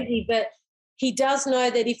I'm crazy, but he does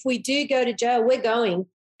know that if we do go to jail, we're going,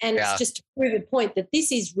 and it's just to prove a point that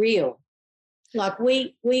this is real. Like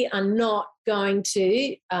we are not going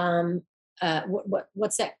to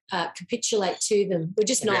capitulate to them. We're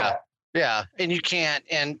just not. Yeah, and you can't.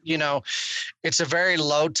 And it's a very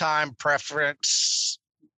low time preference,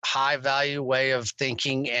 high value way of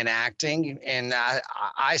thinking and acting, and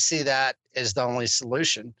I see that as the only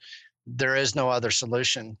solution. There is no other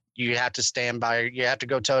solution. You have to stand by. You have to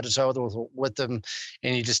go toe to toe with them,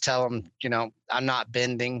 and you just tell them, I'm not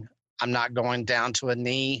bending. I'm not going down to a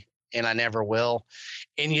knee. And I never will.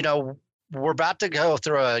 And, we're about to go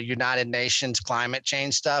through a United Nations climate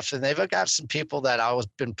change stuff, and they've got some people that I've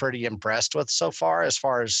been pretty impressed with so far as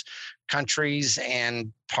countries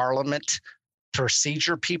and parliament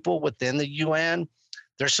procedure people within the UN.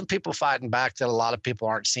 there's some people fighting back that a lot of people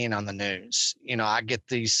aren't seeing on the news. You know, I get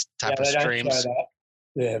these type of they don't show streams. that.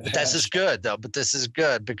 Yeah, But this is good though. But this is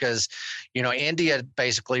good because, you know, India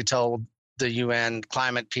basically told the UN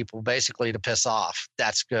climate people basically to piss off.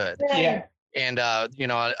 That's good. Yeah. And, you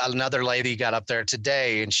know, another lady got up there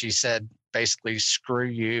today and she said, basically, screw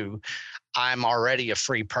you. I'm already a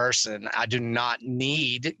free person. I do not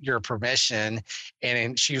need your permission.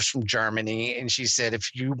 And she was from Germany. And she said,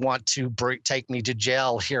 if you want to take me to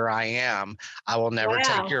jail, here I am. I will never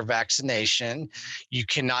take your vaccination. You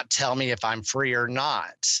cannot tell me if I'm free or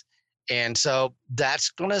not. And so that's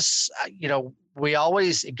going to, you know, it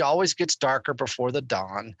always gets darker before the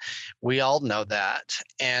dawn. We all know that.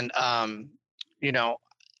 And, you know,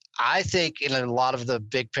 I think in a lot of the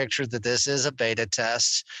big picture that this is a beta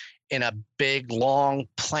test in a big, long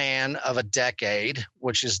plan of a decade,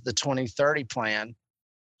 which is the 2030 plan.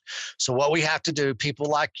 So what we have to do, people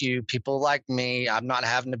like you, people like me, I'm not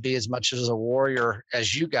having to be as much as a warrior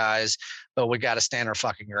as you guys, but we got to stand our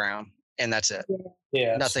fucking ground. And that's it.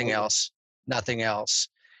 Yeah. Nothing else. Nothing else.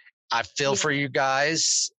 I feel for you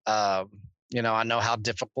guys. You know, I know how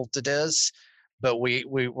difficult it is, but we're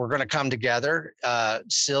going to come together.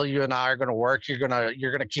 Sil, you and I are going to work. You're going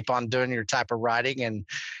to keep on doing your type of writing, and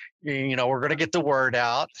you know, we're going to get the word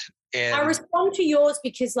out. And I respond to yours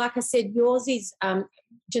because, like I said, yours is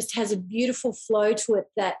just has a beautiful flow to it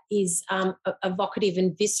that is evocative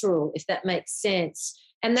and visceral, if that makes sense.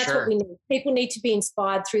 And that's what we need. People need to be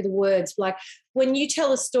inspired through the words. Like when you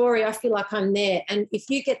tell a story, I feel like I'm there. And if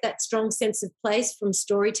you get that strong sense of place from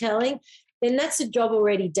storytelling, then that's a job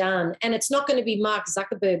already done. And it's not going to be Mark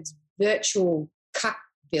Zuckerberg's virtual cuck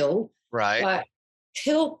bill. Right. Like,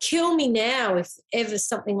 kill me now if ever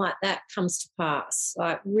something like that comes to pass.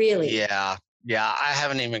 Like, really. Yeah. I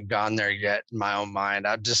haven't even gone there yet in my own mind.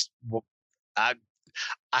 I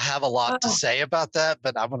have a lot to say about that,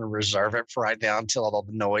 but I'm going to reserve it for right now until all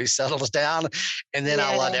the noise settles down. And then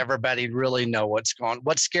I'll let everybody really know what's going on.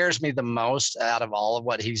 What scares me the most out of all of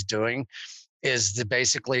what he's doing is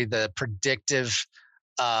basically the predictive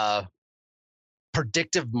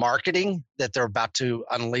marketing that they're about to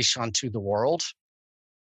unleash onto the world,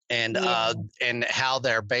 and how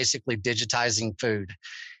they're basically digitizing food.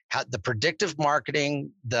 How the predictive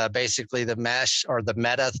marketing, basically the mesh or the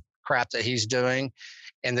meta crap that he's doing,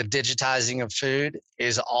 and the digitizing of food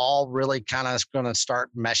is all really kind of going to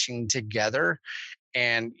start meshing together.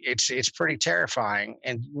 And it's pretty terrifying.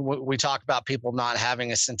 And we talk about people not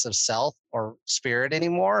having a sense of self or spirit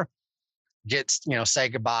anymore. Say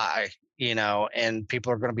goodbye, and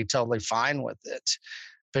people are going to be totally fine with it.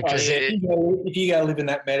 Because if you go live in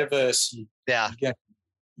that metaverse,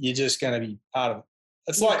 you're just going to be part of it.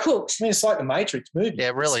 It's like cooked. I mean, it's like the Matrix movie. Yeah,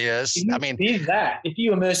 it really is. If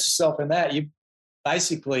you immerse yourself in that, you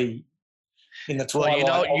basically in the twilight.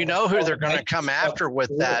 Well, you know who they're going to come after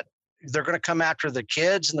with that. They're going to come after the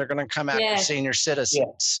kids, and they're going to come after senior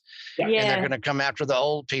citizens. Yeah. And they're going to come after the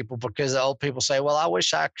old people, because the old people say, well, I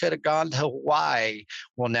wish I could have gone to Hawaii.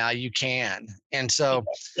 Well, now you can. And so.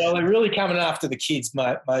 Well, they're really coming after the kids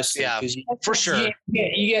mostly. Yeah, for sure.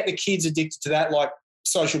 You get the kids addicted to that, like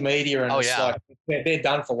social media, and like they're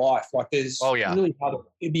done for life. Like really hard.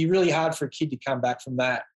 It'd be really hard for a kid to come back from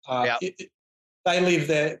that. They live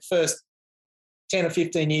their first 10 or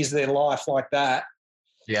 15 years of their life like that.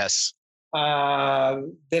 Yes. They're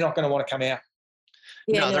not going to want to come out.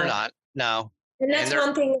 Yeah, no, they're not. No. And that's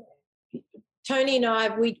one thing. Tony and I,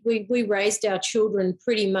 we raised our children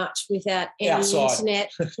pretty much without any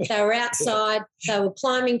internet. They were outside. They were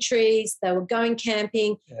climbing trees. They were going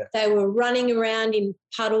camping. Yeah. They were running around in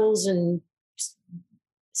puddles and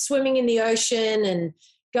swimming in the ocean and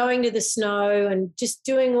going to the snow and just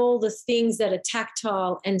doing all the things that are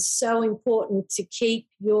tactile and so important to keep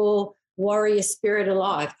your warrior spirit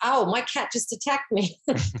alive. Oh, my cat just attacked me.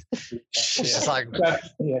 It's like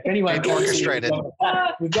anyway, orchestrated.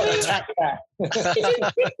 We've got an attack cat.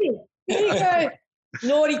 Here you go,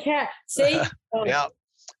 naughty cat. See? Yeah,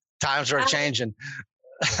 times are changing.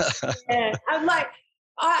 I'm like,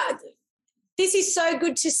 this is so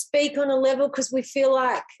good to speak on a level, because we feel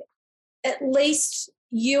like at least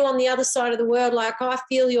you on the other side of the world, like I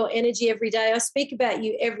feel your energy every day. I speak about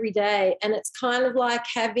you every day, and it's kind of like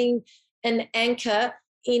having an anchor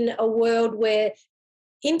in a world where,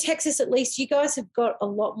 in Texas at least, you guys have got a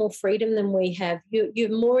lot more freedom than we have.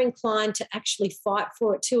 You're more inclined to actually fight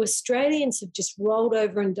for it too. Australians have just rolled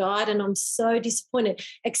over and died, and I'm so disappointed,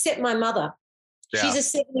 except my mother. Yeah.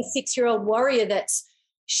 She's a 76-year-old warrior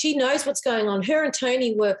she knows what's going on. Her and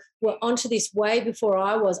Tony were onto this way before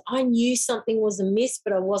I was. I knew something was amiss,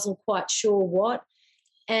 but I wasn't quite sure what.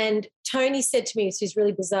 And Tony said to me, this is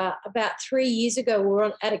really bizarre, about 3 years ago, we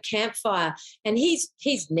were at a campfire, and he's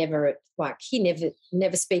never, like, he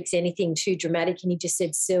never speaks anything too dramatic. And he just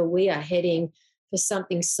said, Sil, we are heading for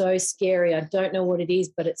something so scary. I don't know what it is,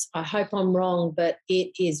 but I hope I'm wrong, but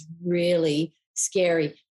it is really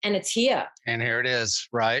scary. And it's here. And here it is,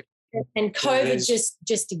 right? And COVID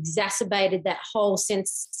just exacerbated that whole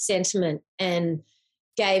sentiment and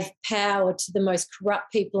gave power to the most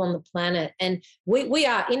corrupt people on the planet. And we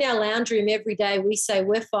are in our lounge room every day. We say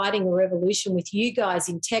we're fighting a revolution with you guys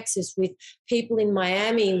in Texas, with people in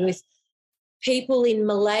Miami, with people in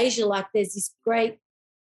Malaysia. Like, there's this great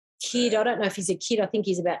kid. I don't know if he's a kid. I think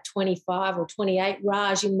he's about 25 or 28,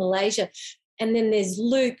 Raj, in Malaysia. And then there's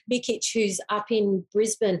Luke Mikic, who's up in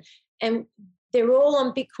Brisbane. And they're all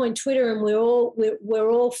on Bitcoin Twitter, and we're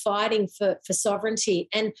all fighting for sovereignty.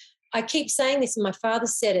 And I keep saying this, and my father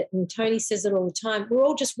said it, and Tony says it all the time. We're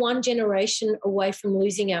all just one generation away from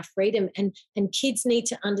losing our freedom, and kids need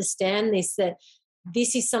to understand this, that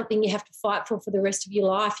this is something you have to fight for the rest of your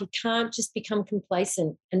life. You can't just become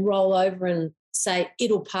complacent and roll over and say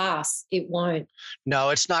it'll pass. It won't.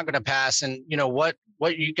 No, it's not going to pass. And you know what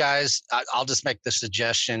you guys, I'll just make the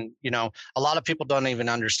suggestion, you know, a lot of people don't even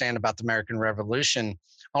understand about the American Revolution.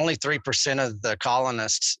 Only 3% of the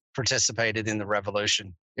colonists participated in the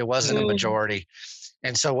revolution. It wasn't a majority.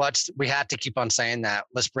 And so we have to keep on saying that.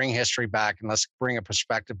 Let's bring history back, and let's bring a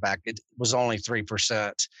perspective back. It was only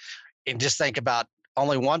 3%. And just think about,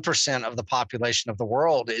 only 1% of the population of the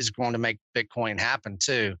world is going to make Bitcoin happen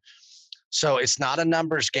too. So it's not a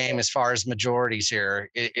numbers game as far as majorities here.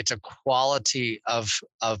 It's a quality of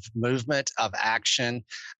movement, of action,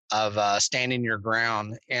 of standing your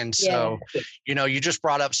ground. And so, you know, you just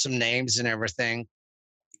brought up some names and everything.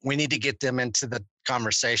 We need to get them into the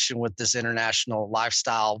conversation with this international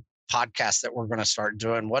lifestyle podcast that we're going to start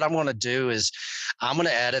doing. What I'm going to do is I'm going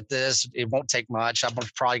to edit this. It won't take much. I'm going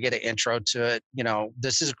to probably get an intro to it. You know,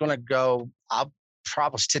 this is going to go,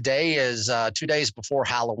 today is 2 days before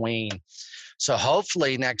Halloween. So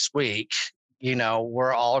hopefully next week, you know,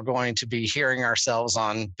 we're all going to be hearing ourselves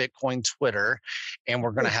on Bitcoin Twitter, and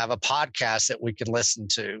we're going to have a podcast that we can listen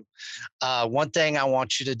to. One thing I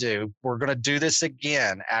want you to do, we're going to do this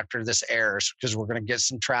again after this airs, because we're going to get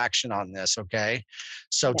some traction on this. Okay.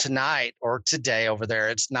 So tonight or today over there,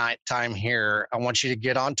 it's nighttime here. I want you to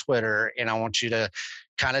get on Twitter, and I want you to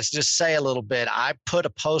kind of just say a little bit. I put a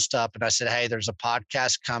post up and I said, hey, there's a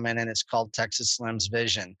podcast coming, and it's called Texas Slim's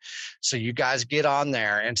Vision. So you guys get on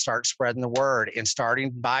there and start spreading the word, and start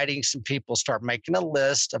inviting some people, start making a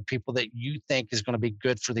list of people that you think is going to be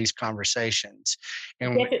good for these conversations.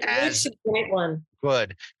 And That's a great one.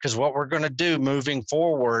 Good. Because what we're going to do moving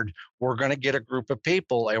forward, we're going to get a group of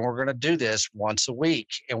people, and we're going to do this once a week,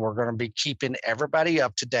 and we're going to be keeping everybody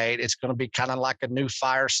up to date. It's going to be kind of like a new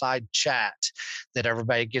fireside chat that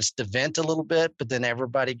everybody gets to vent a little bit, but then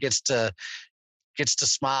everybody gets to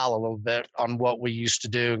smile a little bit on what we used to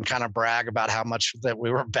do, and kind of brag about how much that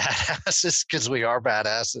we were badasses, because we are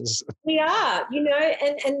badasses. We are, you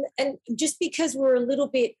know, and just because we're a little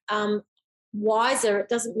bit wiser, it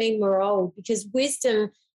doesn't mean we're old, because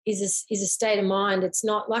wisdom is a state of mind. It's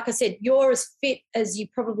not, like I said, you're as fit as you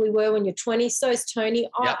probably were when you're 20. So is Tony.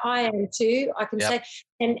 I am too, I can say.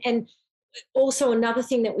 And also another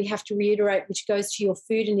thing that we have to reiterate, which goes to your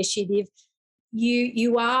food initiative,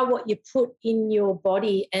 you are what you put in your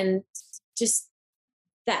body, and just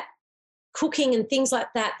that cooking and things like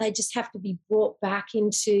that, they just have to be brought back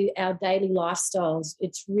into our daily lifestyles.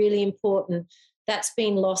 It's really important. That's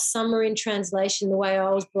been lost somewhere in translation, the way I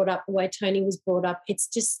was brought up, the way Tony was brought up. It's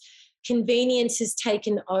just convenience has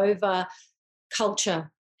taken over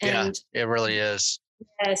culture. And it really is.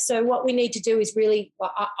 Yeah, so what we need to do is really,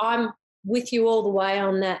 I'm with you all the way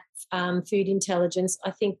on that food intelligence.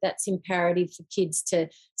 I think that's imperative for kids to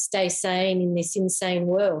stay sane in this insane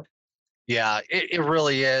world. Yeah, it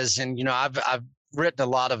really is. And, you know, I've written a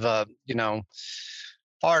lot of, you know,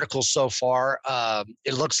 articles so far.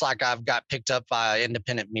 It looks like I've got picked up by an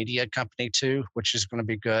independent media company too, which is going to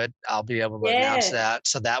be good. I'll be able to announce that.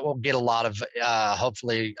 So that will get a lot of,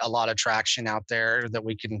 hopefully a lot of traction out there that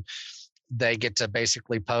they get to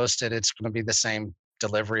basically post it. It's going to be the same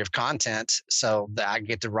delivery of content, so that I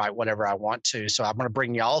get to write whatever I want to. So I'm going to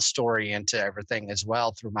bring y'all's story into everything as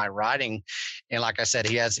well through my writing. And like I said,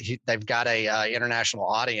 they've got a international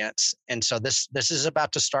audience, and so this is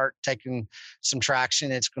about to start taking some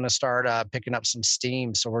traction. It's going to start picking up some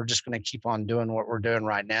steam. So we're just going to keep on doing what we're doing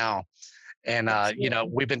right now. And you know,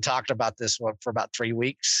 we've been talking about this for about 3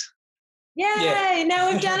 weeks. Yay! Now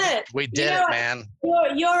we've done it. We did it, man.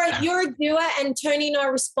 You're a doer, and Tony and I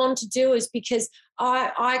respond to doers, because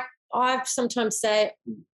I I sometimes say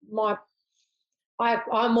I'm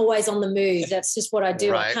always on the move. That's just what I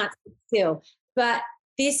do. Right. I can't sit still. But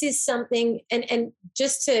this is something, and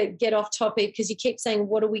just to get off topic, because you keep saying,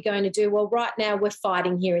 what are we going to do? Well, right now we're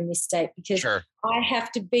fighting here in this state because Sure. I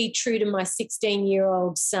have to be true to my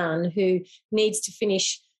 16-year-old son who needs to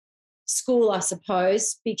finish school, I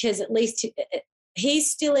suppose, because at least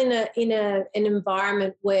he's still in an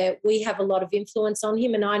environment where we have a lot of influence on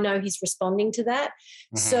him, and I know he's responding to that.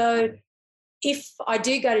 Mhm. So if I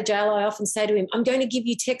do go to jail, I often say to him, I'm going to give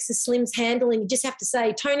you Texas Slim's handle, and you just have to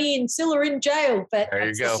say, Tony and Syl are in jail. But There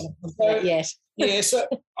you go. Not yet. Yeah, so,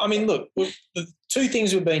 I mean, look, the two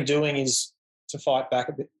things we've been doing is to fight back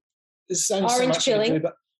a bit. There's only so Orange much we can pilling. do,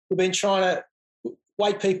 but we've been trying to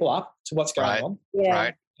wake people up to what's going Right. on.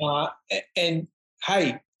 Yeah. Right. And,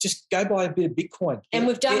 hey, just go buy a bit of Bitcoin. And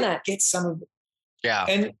we've done that. Get some of it. Yeah.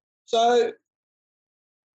 And so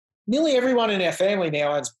nearly everyone in our family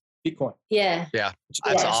now owns Bitcoin. Yeah.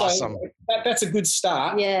 That's awesome. So that's a good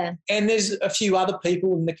start. Yeah. And there's a few other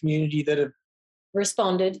people in the community that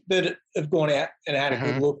Responded. have gone out and had a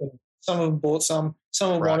good Mhm. look, and some of them bought some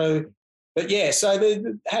Right. want to. But yeah, so they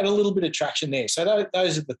had a little bit of traction there. So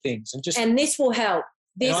those are the things, and just And this will help.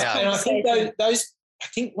 This and I think conversation. those. I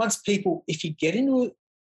think once people, if you get into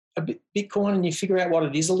a bit Bitcoin and you figure out what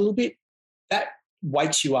it is a little bit, that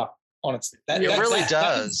wakes you up on its. It really that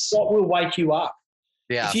does. is what will wake you up.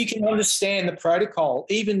 Yeah. If you can understand the protocol,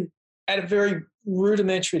 even at a very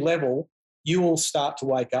rudimentary level, you will start to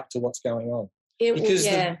wake up to what's going on. It will, Because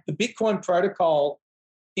yeah. the Bitcoin protocol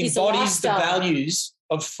It's a embodies the lifestyle. values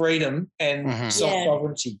of freedom and Mhm.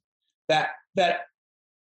 self-sovereignty that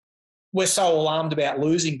we're so alarmed about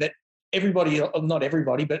losing, that everybody, not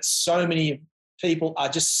everybody, but so many people are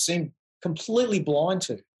just seem completely blind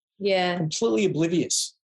to, Yeah. completely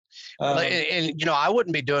oblivious. And you know, I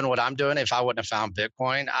wouldn't be doing what I'm doing if I wouldn't have found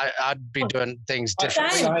Bitcoin. I'd be doing things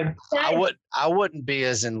differently. Same. I wouldn't be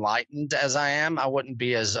as enlightened as I am. I wouldn't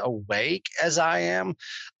be as awake as I am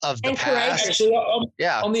of the And past. courageous. Actually,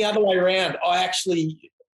 Yeah. on the other way around,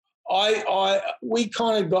 we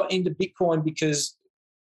kind of got into Bitcoin because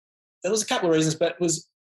there was a couple of reasons, but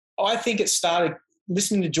I think it started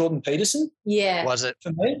listening to Jordan Peterson. Yeah. Was it?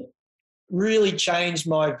 For me, really changed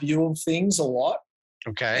my view of things a lot.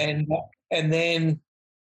 Okay. And then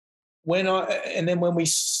when we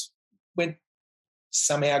went,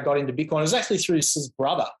 somehow got into Bitcoin, it was actually through his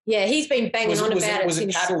brother. Yeah. He's been banging on about it was a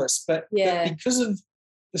since. catalyst, but because of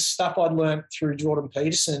the stuff I'd learned through Jordan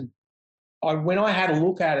Peterson, when I had a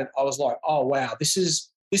look at it, I was like, oh wow,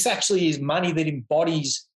 this actually is money that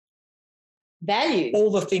embodies Value.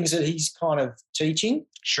 all the things that he's kind of teaching.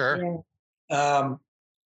 Sure. Yeah.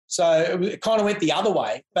 So it kind of went the other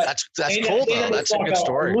way. But That's then- cool then though. it was That's a like good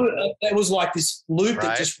story. It was like this loop that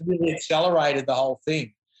Right. just really accelerated the whole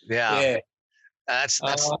thing. Yeah. Yeah.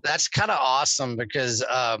 That's kind of awesome because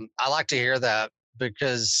I like to hear that,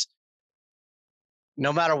 because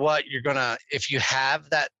no matter what, if you have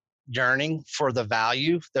that yearning for the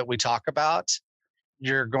value that we talk about,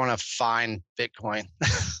 you're going to find Bitcoin.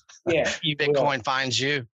 Yeah. You will. Bitcoin finds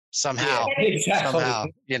you somehow. Yeah, exactly. Somehow,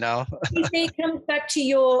 you know. You see, it comes back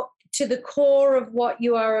to the core of what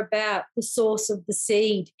you are about, the source of the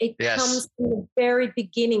seed. It Yes. comes from the very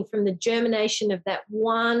beginning, from the germination of that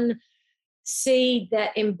one seed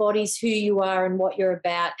that embodies who you are and what you're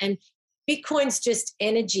about. And Bitcoin's just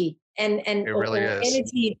energy. And It really is.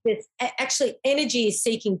 energy is actually energy is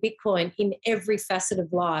seeking Bitcoin in every facet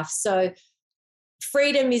of life. So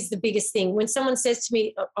freedom is the biggest thing. When someone says to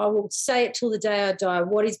me, I will say it till the day I die,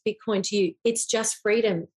 what is Bitcoin to you? It's just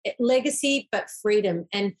freedom. Legacy, but freedom.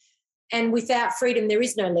 And without freedom, there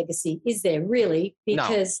is no legacy, is there really?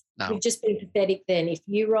 Because No. you've just been pathetic then. If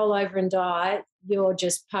you roll over and die, you're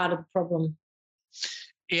just part of the problem.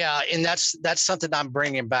 Yeah, and that's something I'm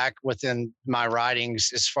bringing back within my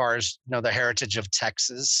writings as far as, you know, the heritage of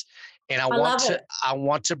Texas. And I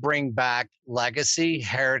want to bring back legacy,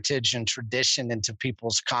 heritage, and tradition into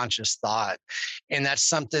people's conscious thought. And that's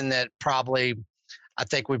something that probably, I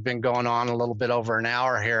think we've been going on a little bit over an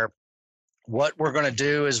hour here. What we're going to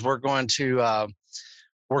do is we're going to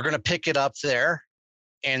pick it up there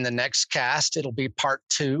in the next cast. It'll be part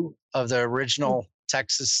 2 of the original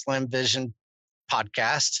Texas Slim Vision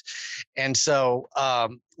podcast. And so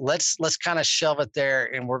let's kind of shelve it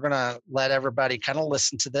there, and we're going to let everybody kind of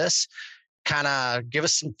listen to this, kind of give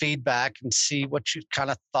us some feedback and see what you kind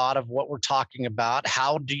of thought of what we're talking about.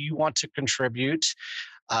 How do you want to contribute?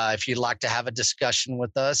 If you'd like to have a discussion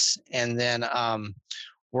with us, and then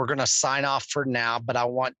we're going to sign off for now, but I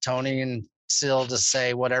want Tony and Syl to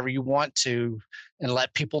say whatever you want to and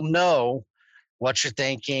let people know what you're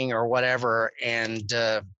thinking or whatever. And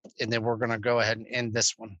then we're going to go ahead and end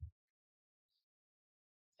this one.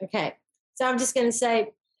 Okay. So I'm just going to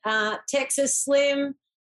say, Texas Slim,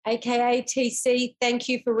 AKA TC, thank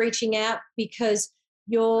you for reaching out, because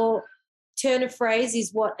your turn of phrase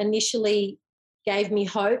is what initially gave me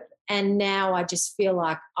hope. And now I just feel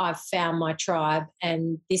like I've found my tribe,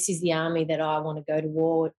 and this is the army that I want to go to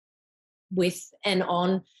war with and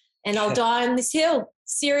on, and I'll die on this hill.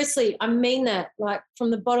 Seriously, I mean that. Like, from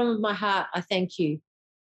the bottom of my heart, I thank you.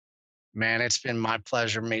 Man, it's been my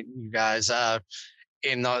pleasure meeting you guys.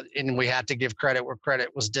 And we have to give credit where credit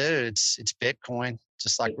was due. It's Bitcoin,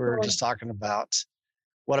 just like we were just talking about.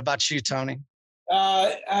 What about you, Tony?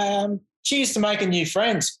 Cheers to making new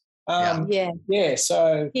friends. Yeah.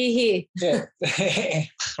 So here. Yeah.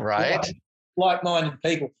 Right. Like-minded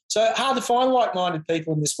people. So hard to find like-minded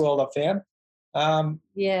people in this world, I've found.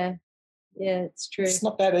 Yeah, it's true. It's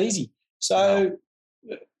not that easy. So,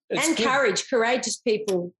 and courageous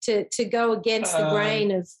people to go against the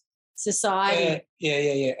grain of society.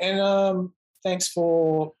 Yeah. And thanks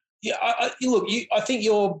for. Yeah, I think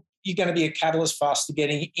you're going to be a catalyst for us to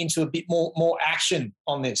getting into a bit more action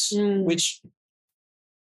on this, which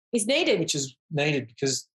is needed. Which is needed,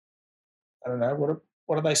 because I don't know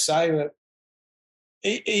what do they say?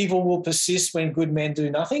 Evil will persist when good men do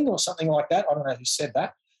nothing, or something like that. I don't know who said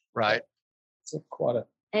that. Right. It's quite a.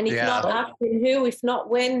 And if not us, then who? If not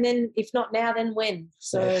when, then if not now, then when?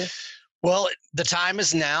 So. Well, the time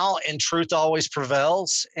is now, and truth always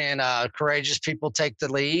prevails, and courageous people take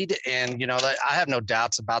the lead. And, I have no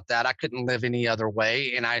doubts about that. I couldn't live any other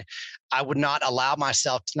way. And I would not allow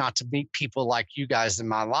myself not to meet people like you guys in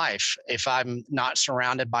my life. If I'm not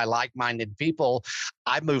surrounded by like-minded people,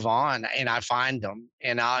 I move on and I find them.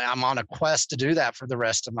 And I'm on a quest to do that for the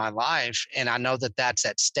rest of my life. And I know that that's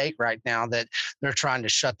at stake right now, that they're trying to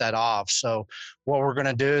shut that off. So what we're going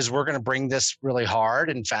to do is we're going to bring this really hard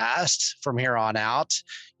and fast from here on out.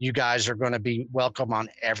 You guys are going to be welcome on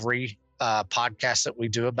every podcast that we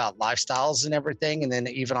do about lifestyles and everything, and then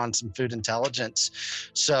even on some food intelligence.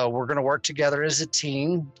 So we're going to work together as a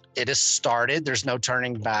team. It has started. There's no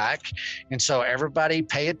turning back. And so everybody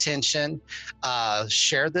pay attention,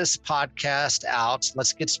 share this podcast out.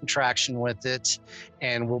 Let's get some traction with it.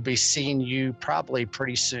 And we'll be seeing you probably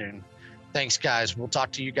pretty soon. Thanks, guys. We'll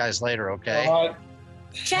talk to you guys later, okay? All right.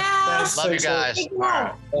 Ciao. Love you guys. Big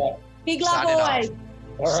love. Big love,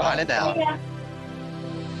 boys. Signing out.